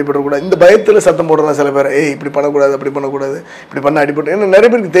இவங்களுக்கு அடிபடக்கூடாது. இந்த பயத்தில் சத்தம் போடுறதா சில பேர், இப்படி பண்ணக்கூடாது, அப்படி பண்ணக்கூடாது, இப்படி பண்ண அடிபட்டு. ஏன்னா நிறைய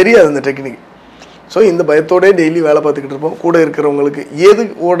பேருக்கு தெரியாது இந்த டெக்னிக். ஸோ இந்த பயத்தோடே டெய்லி வேலை பார்த்துக்கிட்டு இருப்போம். கூட இருக்கிறவங்களுக்கு எது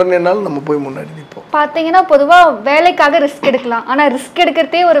உடனேனாலும் நம்ம போய் முன்னாடி நிற்போம். பார்த்தீங்கன்னா பொதுவாக வேலைக்காக ரிஸ்க் எடுக்கலாம், ஆனால் ரிஸ்க்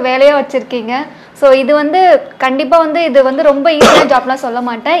எடுக்கிறதே ஒரு வேலையாக வச்சுருக்கீங்க. ஸோ இது வந்து கண்டிப்பாக வந்து இது வந்து ரொம்ப ஈஸியான ஜாப்லாம் சொல்ல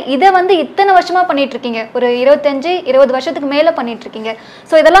மாட்டேன். இதை வந்து இத்தனை வருஷமாக பண்ணிகிட்ருக்கீங்க, ஒரு 25-20 வருஷத்துக்கு மேலே பண்ணிகிட்ருக்கீங்க.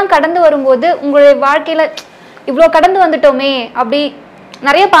 ஸோ இதெல்லாம் கடந்து வரும்போது உங்களுடைய வாழ்க்கையில் இவ்வளோ கடந்து வந்துட்டோமே அப்படி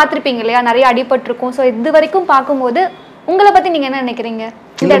நிறைய பார்த்துருப்பீங்க இல்லையா? நிறைய அடிபட்டிருக்கும். ஸோ இது வரைக்கும் பார்க்கும்போது உங்களை பற்றி நீங்கள் என்ன நினைக்கிறீங்க?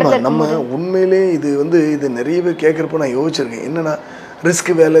 நம்ம உண்மையிலே இது நிறைய பேர் கேட்குறப்போ நான் யோசிச்சிருக்கேன், என்னன்னா ரிஸ்க்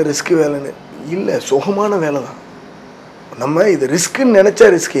வேலைன்னு இல்லை, சுகமான வேலை தான். நம்ம இது ரிஸ்க்குன்னு நினச்சா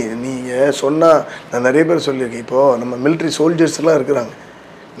ரிஸ்க்கு. நீங்கள் சொன்னால் நான் நிறைய பேர் சொல்லியிருக்கேன். இப்போது நம்ம மிலிட்ரி சோல்ஜர்ஸ்லாம் இருக்கிறாங்க,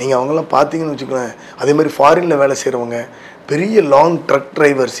 நீங்கள் அவங்கெல்லாம் பார்த்தீங்கன்னு வச்சுக்கோங்களேன். அதே மாதிரி ஃபாரினில் வேலை செய்கிறவங்க, பெரிய லாங் ட்ரக்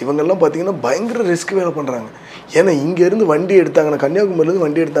டிரைவர்ஸ், இவங்கெல்லாம் பார்த்தீங்கன்னா பயங்கர ரிஸ்க் வேலை பண்ணுறாங்க. ஏன்னா இங்கேருந்து வண்டி எடுத்தாங்கன்னா, கன்னியாகுமரியிலேருந்து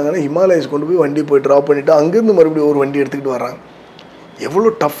வண்டி எடுத்தாங்கன்னா ஹிமாலயஸ் கொண்டு போய் வண்டி போய் ட்ராப் பண்ணிவிட்டு அங்கேருந்து மறுபடியும் ஒரு வண்டி எடுத்துக்கிட்டு வர்றாங்க. எவ்வளோ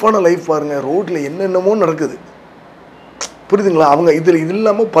டஃப்பான லைஃப் பாருங்கள். ரோட்டில் என்னென்னமோ நடக்குது, புரியுதுங்களா? அவங்க இது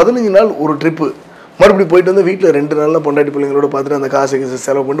இல்லாமல் 15 நாள் ஒரு ட்ரிப்பு, மறுபடியும் போயிட்டு வந்து வீட்டில் 2 நாளில் பொண்டாட்டி பிள்ளைங்களோட பார்த்துட்டு அந்த காசு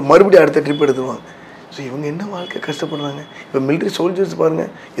செலவு பண்ணிட்டு மறுபடியும் அடுத்த ட்ரிப் எடுத்துருவாங்க. ஸோ இவங்க என்ன வாழ்க்கை கஷ்டப்படுறாங்க. இப்போ மிலிட்ரி சோல்ஜர்ஸ்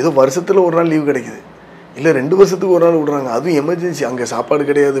பாருங்கள், ஏதோ வருஷத்தில் ஒரு நாள் லீவ் கிடைக்குது, இல்லை 2 வருஷத்துக்கு ஒரு நாள் விடுறாங்க. அதுவும் எமர்ஜென்சி. அங்கே சாப்பாடு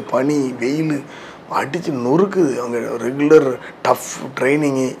கிடையாது, பனி வெயில் அடித்து நொறுக்குது, அங்கே ரெகுலர் டஃப்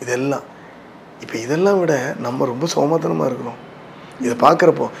ட்ரைனிங்கு இதெல்லாம். இப்போ இதெல்லாம் விட நம்ம ரொம்ப சோமாத்தனமாக இருக்கிறோம். இதை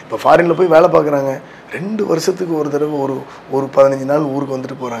பார்க்குறப்போ இப்போ ஃபாரினில் போய் வேலை பார்க்குறாங்க, 2 வருஷத்துக்கு ஒரு தடவை ஒரு 15 நாள் ஊருக்கு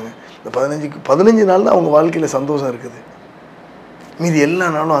வந்துட்டு போகிறாங்க. இந்த 15 நாள் தான் அவங்க வாழ்க்கையில் சந்தோஷம் இருக்குது. மீதி எல்லா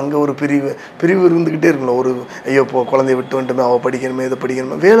நாளும் அங்கே ஒரு பிரிவு இருந்துக்கிட்டே இருக்கணும். ஒரு ஐயோ இப்போ குழந்தைய விட்டு வந்துட்டுமே, அவள் படிக்கணுமே, இதை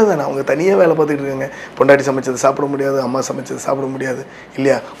படிக்கணுமே, வேலை தானே. அவங்க தனியாக வேலை பார்த்துக்கிட்டு இருக்காங்க. பொண்டாட்டி சமைச்சதை சாப்பிட முடியாது, அம்மா சமைச்சதை சாப்பிட முடியாது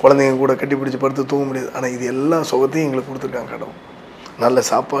இல்லையா? குழந்தைங்க கூட கட்டி பிடிச்சி படுத்து தூங்க முடியாது. ஆனால் இது எல்லா சுகத்தையும் எங்களுக்கு கொடுத்துருக்காங்க கடவுள். நல்ல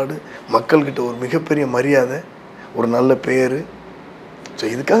சாப்பாடு, மக்கள்கிட்ட ஒரு மிகப்பெரிய மரியாதை, ஒரு நல்ல பேர். ஸோ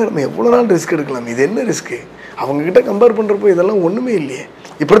இதுக்காக நம்ம எவ்வளோ நாள் ரிஸ்க் எடுக்கலாம். இது என்ன ரிஸ்க்கு? அவங்கக்கிட்ட கம்பேர் பண்ணுறப்போ இதெல்லாம் ஒன்றுமே இல்லையே.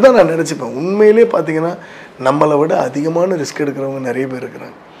 இப்படி தான் நான் நினச்சிப்பேன். உண்மையிலே பார்த்தீங்கன்னா நம்மளை விட அதிகமான ரிஸ்க் எடுக்கிறவங்க நிறைய பேர்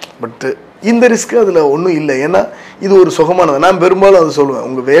இருக்கிறாங்க. பட்டு இந்த ரிஸ்க்கு அதில் ஒன்றும் இல்லை. ஏன்னா இது ஒரு சுகமானது. நான் பெரும்பாலும் அதை சொல்லுவேன்,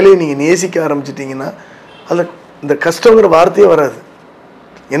 உங்கள் வேலையை நீங்கள் நேசிக்க ஆரம்பிச்சிட்டிங்கன்னா அதில் இந்த கஷ்டங்கிற வார்த்தையே வராது.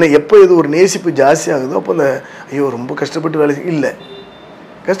 ஏன்னா எப்போ இது ஒரு நேசிப்பு ஜாஸ்தி ஆகுதோ அப்போ அந்த ஐயோ ரொம்ப கஷ்டப்பட்டு வேலை இல்லை,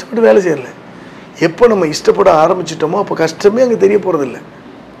 கஷ்டப்பட்டு வேலை செய்யலை. எப்போ நம்ம இஷ்டப்பட ஆரம்பிச்சிட்டோமோ அப்போ கஷ்டமே அங்கே தெரிய போகிறதில்ல.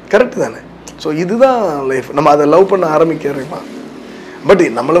 கரெக்டு தானே? ஸோ இதுதான் லைஃப். நம்ம அதை லவ் பண்ண ஆரம்பிக்கிறோமா. பட்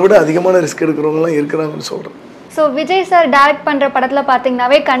நம்மளை விட அதிகமான ரிஸ்க் எடுக்கிறவங்களாம் இருக்கிறாங்கன்னு சொல்கிறேன். ஸோ விஜய் சார் டைரக்ட் பண்ணுற படத்தில்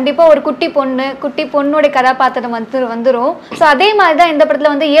பார்த்தீங்கன்னாவே கண்டிப்பாக ஒரு குட்டி பொண்ணோட கதாபாத்திரம் வந்துடும். ஸோ அதே மாதிரி தான் இந்த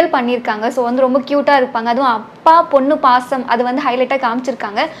படத்தில் வந்து இயல் பண்ணியிருக்காங்க. ஸோ வந்து ரொம்ப க்யூட்டாக இருப்பாங்க. அதுவும் அப்பா பொண்ணு பாசம் அது வந்து ஹைலைட்டாக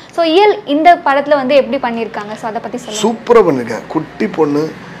காமிச்சிருக்காங்க. ஸோ இயல் இந்த படத்தில் வந்து எப்படி பண்ணியிருக்காங்க? ஸோ அதை பற்றி சொல்லுங்கள். சூப்பராக பண்ணியிருக்கேன். குட்டி பொண்ணு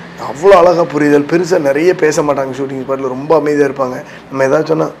அவ்வளோ அழகாக புரியுதல். பெருசாக நிறைய பேச மாட்டாங்க ஷூட்டிங் ஸ்பாட்டில், ரொம்ப அமைதியாக இருப்பாங்க. நம்ம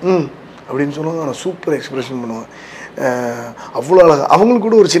எதாவது சொன்னால் அப்படின்னு சொல்லுவாங்க, ஆனால் சூப்பர் எக்ஸ்பிரஷன் பண்ணுவாங்க. அவ்வளோ அழகாக. அவங்களுக்கு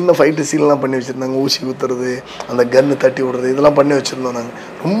கூட ஒரு சின்ன ஃபைட்டு சீன்லாம் பண்ணி வச்சுருந்தாங்க. ஊசி ஊற்றுறது, அந்த கன்று தட்டி விடுறது, இதெல்லாம் பண்ணி வச்சுருந்தோம் நாங்கள்.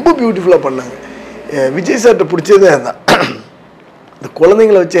 ரொம்ப பியூட்டிஃபுல்லாக பண்ணாங்க. விஜய் சார்கிட்ட பிடிச்சதே அதுதான். இந்த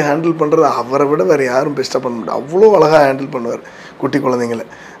குழந்தைங்களை வச்சு ஹேண்டில் பண்ணுறது அவரை விட வேறு யாரும் பெஸ்ட்டாக பண்ண முடியாது. அவ்வளோ அழகாக ஹேண்டில் பண்ணுவார் குட்டி குழந்தைங்களை.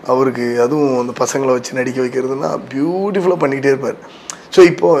 அவருக்கு அதுவும் அந்த பசங்களை வச்சு நடிக்க வைக்கிறதுனா பியூட்டிஃபுல்லாக பண்ணிக்கிட்டே இருப்பார். ஸோ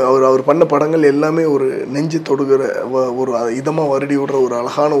இப்போது அவர் பண்ண படங்கள் எல்லாமே ஒரு நெஞ்சு தொடுகிற ஒரு இதமாக வருடி விடுற ஒரு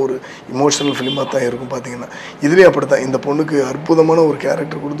அழகான ஒரு இமோஷனல் ஃபிலிமாக தான் இருக்கும். பார்த்தீங்கன்னா இதுலேயும் அப்படி தான். இந்த பொண்ணுக்கு அற்புதமான ஒரு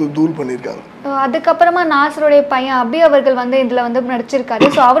கேரக்டர் கொடுத்து தூள் பண்ணியிருக்காங்க. அதுக்கப்புறமா நாசருடைய பையன் அபி அவர்கள் வந்து இதில் வந்து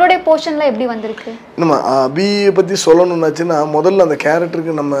நடிச்சிருக்காரு. ஸோ அவருடைய போர்ஷன்லாம் எப்படி வந்திருக்கு? நம்ம அபியை பற்றி சொல்லணுன்னாச்சுன்னா முதல்ல அந்த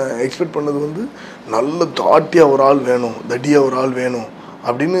கேரக்டருக்கு நம்ம எக்ஸ்பெக்ட் பண்ணது வந்து நல்ல தாட்டியாக ஒரு ஆள் வேணும், தடியாக ஒரு ஆள் வேணும்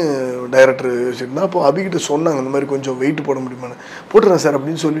அப்படின்னு டைரக்டர் வச்சுருந்தா. அப்போ அபிகிட்ட சொன்னாங்க இந்த மாதிரி கொஞ்சம் வெயிட் போட முடியுமான்னு. போட்டுறேன் சார்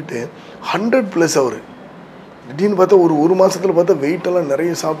அப்படின்னு சொல்லிட்டு 100+ அவர் திடீர்னு பார்த்தா ஒரு மாதத்தில் பார்த்தா வெயிட்டெல்லாம்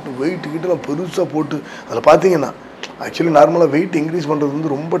நிறைய சாப்பிட்டு வெயிட்டு கிட்டலாம் பெருசாக போட்டு அதில் பார்த்தீங்கன்னா ஆக்சுவலி நார்மலாக வெயிட் இன்க்ரீஸ் பண்ணுறது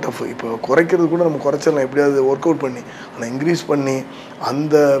வந்து ரொம்ப டஃப். இப்போ குறைக்கிறது கூட நம்ம குறைச்சிடலாம் எப்படியாவது ஒர்க் அவுட் பண்ணி, ஆனால் இன்க்ரீஸ் பண்ணி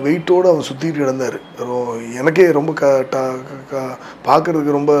அந்த வெயிட்டோடு அவன் சுற்றிட்டு கிடந்தார். எனக்கே ரொம்ப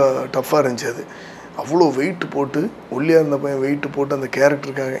பார்க்குறதுக்கு ரொம்ப டஃப்பாக இருந்துச்சு. அது அவ்வளோ வெயிட் போட்டு ஒல்லியாக இருந்த பையன் வெயிட்டு போட்டு அந்த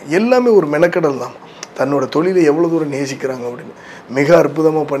கேரக்டருக்காக எல்லாமே ஒரு மெனக்கடல் தான். தன்னோட தொழிலை எவ்வளோ தூரம் நேசிக்கிறாங்க அப்படின்னு மிக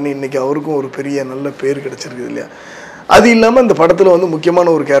அற்புதமாக பண்ணி இன்றைக்கி அவருக்கும் ஒரு பெரிய நல்ல பேர் கிடச்சிருக்குது இல்லையா. அது இல்லாமல் இந்த படத்தில் வந்து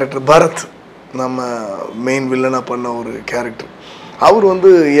முக்கியமான ஒரு கேரக்டர் பரத், நம்ம மெயின் வில்லனாக பண்ண ஒரு கேரக்டர். அவர் வந்து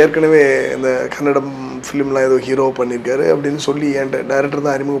ஏற்கனவே இந்த கன்னடம் ஃபிலிம்லாம் ஏதோ ஹீரோ பண்ணியிருக்காரு அப்படின்னு சொல்லி என்கிட்ட டைரக்டர்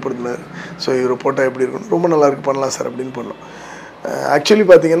தான் அறிமுகப்படுத்தினார். ஸோ இவரை போட்டால் எப்படி இருக்கணும், ரொம்ப நல்லாயிருக்கு பண்ணலாம் சார் அப்படின்னு பண்ணோம். ஆக்சுவலி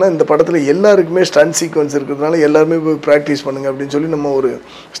பார்த்தீங்கன்னா இந்த படத்தில் எல்லாருக்குமே ஸ்டண்ட் சீக்வன்ஸ் இருக்கிறதுனால எல்லாருமே போய் ப்ராக்டிஸ் பண்ணுங்க அப்படின்னு சொல்லி நம்ம ஒரு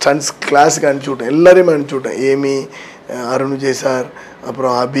ஸ்டண்ட்ஸ் கிளாஸுக்கு அனுப்பிச்சி விட்டோம். எல்லாரையுமே அனுப்பிச்சி விட்டேன். ஏமி, அருண் விஜய் சார்,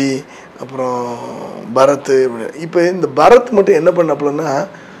 அப்புறம் அபி, அப்புறம் பரத். இப்போ இந்த பரத் மட்டும் என்ன பண்ணப்பலன்னா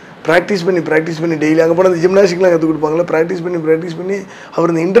ப்ராக்டிஸ் பண்ணி டெய்லி அங்கே போனால் அந்த ஜிம்னாஸ்டிக்லாம் கற்றுக் கொடுப்பாங்களா, ப்ராக்டிஸ் பண்ணி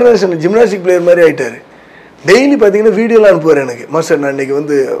அவர் இந்த இன்டர்நேஷ்னல் ஜிம்னாஸ்டிக் பிளேயர் மாதிரி ஆகிட்டார். டெய்லி பார்த்தீங்கன்னா வீடியோலாம் அனுப்புவார் எனக்கு. மாஸ்டர் நான் இன்றைக்கி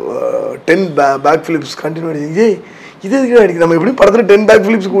வந்து 10 பேக் ஃபிலிப்ஸ் கண்டினியூ அடிச்சு. இது எதுக்கு அடிக்குது, நம்ம எப்படி படத்தில் 10 பேக்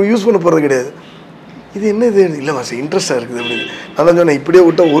ஃபிலிப்ஸ்க்கு யூஸ் பண்ண போகிறது கிடையாது. இது என்ன இது இல்லை மாஸ்டர் இன்ட்ரெஸ்ட்டாக இருக்குது அப்படின்னு. நான் தான் சொன்னேன் இப்படியே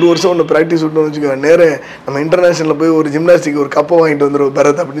விட்டால் ஒரு வருஷம் ஒன்று ப்ராக்டிஸ் விட்டோம்னு வச்சுக்கோ, நேரம் நம்ம இன்டர்நேஷ்னலில் போய் ஒரு ஜிம்னாஸ்டிக் ஒரு கப்பை வாங்கிட்டு வந்துடும்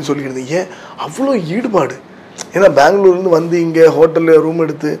பரத் அப்படின்னு சொல்லிக்கிட்டு. ஏன் அவ்வளோ ஈடுபாடு? ஏன்னா பெங்களூர்லேருந்து வந்து இங்கே ஹோட்டலில் ரூம்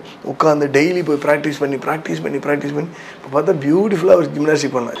எடுத்து உட்காந்து டெய்லி போய் ப்ராக்டிஸ் பண்ணி இப்போ பார்த்தா பியூட்டிஃபுல்லாக ஒரு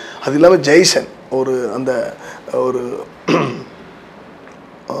ஜிம்னாஸ்டிக் பண்ணேன். அது இல்லாமல் ஜெய்சன் அந்த ஒரு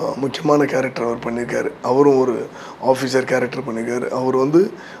முக்கியமான கேரக்டர் அவர் பண்ணியிருக்காரு. அவரும் ஒரு ஆஃபீஸர் கேரக்டர் பண்ணியிருக்காரு. அவர் வந்து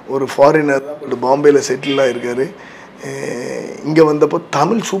ஒரு ஃபாரினர் தான், பட் பாம்பேயில் செட்டிலாக இருக்கார். இங்கே வந்தப்போ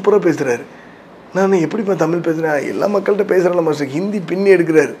தமிழ் சூப்பராக பேசுகிறாரு. நான் எப்படிப்பா தமிழ் பேசுகிறேன், எல்லா மக்கள்கிட்ட பேசுகிறேன் மாஸ்டர். ஹிந்தி பின்னி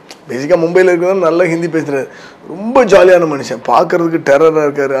எடுக்கிறாரு. பேசிக்காக மும்பையில் இருக்கிறதா நல்லா ஹிந்தி பேசுகிறாரு. ரொம்ப ஜாலியான மனுஷன், பார்க்குறதுக்கு டெரராக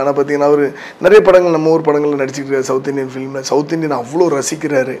இருக்கார். ஆனால் பார்த்தீங்கன்னா அவர் நிறைய படங்கள் நம்ம ஊர் படங்களில் நடிச்சிருக்காரு. சவுத் இந்தியன் ஃபிலிமில் சவுத் இந்தியன் அவ்வளோ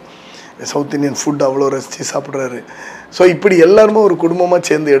ரசிக்கிறாரு. சவுத் இந்தியன் ஃபுட் அவ்வளோ ரசித்து சாப்பிட்றாரு. ஸோ இப்படி எல்லாருமே ஒரு குடும்பமாக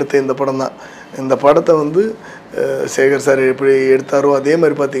சேர்ந்து எடுத்த இந்த படம் தான். இந்த படத்தை வந்து சேகர் சார் எப்படி எடுத்தாரோ அதே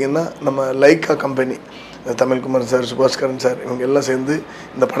மாதிரி பார்த்திங்கன்னா நம்ம Lyca company, Tamilkumar sir, Subaskaran sir, இவங்க எல்லாம் சேர்ந்து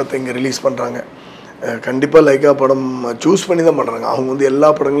இந்த படத்தை இங்கே ரிலீஸ் பண்ணுறாங்க. கண்டிப்பாக லைக்கா படம் சூஸ் பண்ணி தான் பண்ணுறாங்க. அவங்க வந்து எல்லா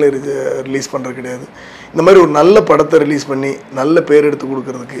படங்களையும் ரிலீஸ் பண்ணுறது கிடையாது. இந்த மாதிரி ஒரு நல்ல படத்தை ரிலீஸ் பண்ணி நல்ல பேர் எடுத்து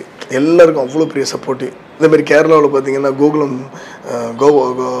கொடுக்கறதுக்கு எல்லாருக்கும் அவ்வளோ பெரிய சப்போர்ட்டிவ். இதேமாதிரி கேரளாவில் பார்த்திங்கன்னா கோகுலம்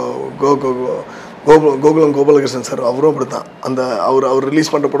கோபாலகிருஷ்ணன் சார், அவரும் அப்படி தான். அவர்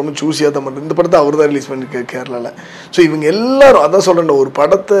ரிலீஸ் பண்ணுற படமும் சூஸியாக தான் பண்ணுறது. இந்த படத்தை அவர் தான் ரிலீஸ் பண்ணியிருக்காரு கேரளாவில். ஸோ இவங்க எல்லோரும் அதான் சொல்கிறேன், ஒரு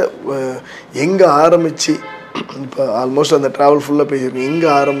படத்தை எங்கே ஆரம்பித்து இப்போ ஆல்மோஸ்ட் அந்த ட்ராவல் ஃபுல்லாக பேசியிருக்கோம். எங்கே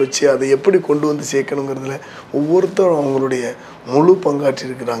ஆரம்பித்து அதை எப்படி கொண்டு வந்து சேர்க்கணுங்கிறதுல ஒவ்வொருத்தரும் அவங்களுடைய முழு பங்காற்றி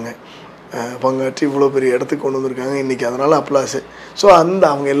இவ்வளோ பெரிய இடத்துக்கு கொண்டு வந்திருக்காங்க இன்றைக்கி. அதனால் அப்ளாஸு. ஸோ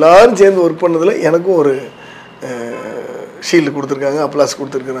அவங்க எல்லோரும் சேர்ந்து ஒர்க் பண்ணதில் எனக்கும் ஒரு ஷீல்டு கொடுத்துருக்காங்க, அப்ளாஸ்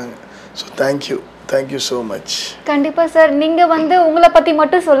கொடுத்துருக்குறாங்க. So thank you so much. கண்டிப்பாக சார். நீங்கள் வந்து உங்களை பற்றி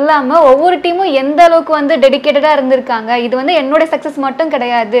மட்டும் சொல்லாமல் ஒவ்வொரு டீமும் எந்த அளவுக்கு வந்து டெடிக்கேட்டடாக இருந்திருக்காங்க. இது வந்து என்னோட சக்ஸஸ் மட்டும்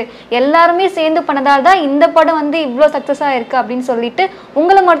கிடையாது, எல்லாருமே சேர்ந்து பண்ணதால் தான் இந்த படம் வந்து இவ்வளோ சக்ஸஸாக இருக்குது அப்படின்னு சொல்லிட்டு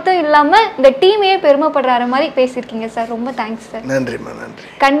உங்களை மட்டும் இல்லாமல் இந்த டீமையே பெருமைப்படுற மாதிரி பேசியிருக்கீங்க சார். ரொம்ப தேங்க்ஸ் சார். நன்றிம்மா, நன்றி.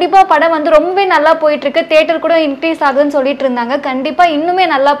 கண்டிப்பாக படம் வந்து ரொம்பவே நல்லா போயிட்டுருக்கு. தேட்டர் கூட இன்க்ரீஸ் ஆகுதுன்னு சொல்லிட்டு இருந்தாங்க. கண்டிப்பாக இன்னுமே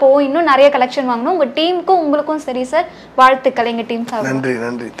நல்லா போகும், இன்னும் நிறைய கலெக்ஷன் வாங்கணும். உங்கள் டீமுக்கும் உங்களுக்கும் சரி சார். வாழ்த்துக்கள் எங்கள் டீம் சார். நன்றி.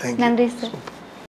 தேங்க்யூ. நன்றி சார்.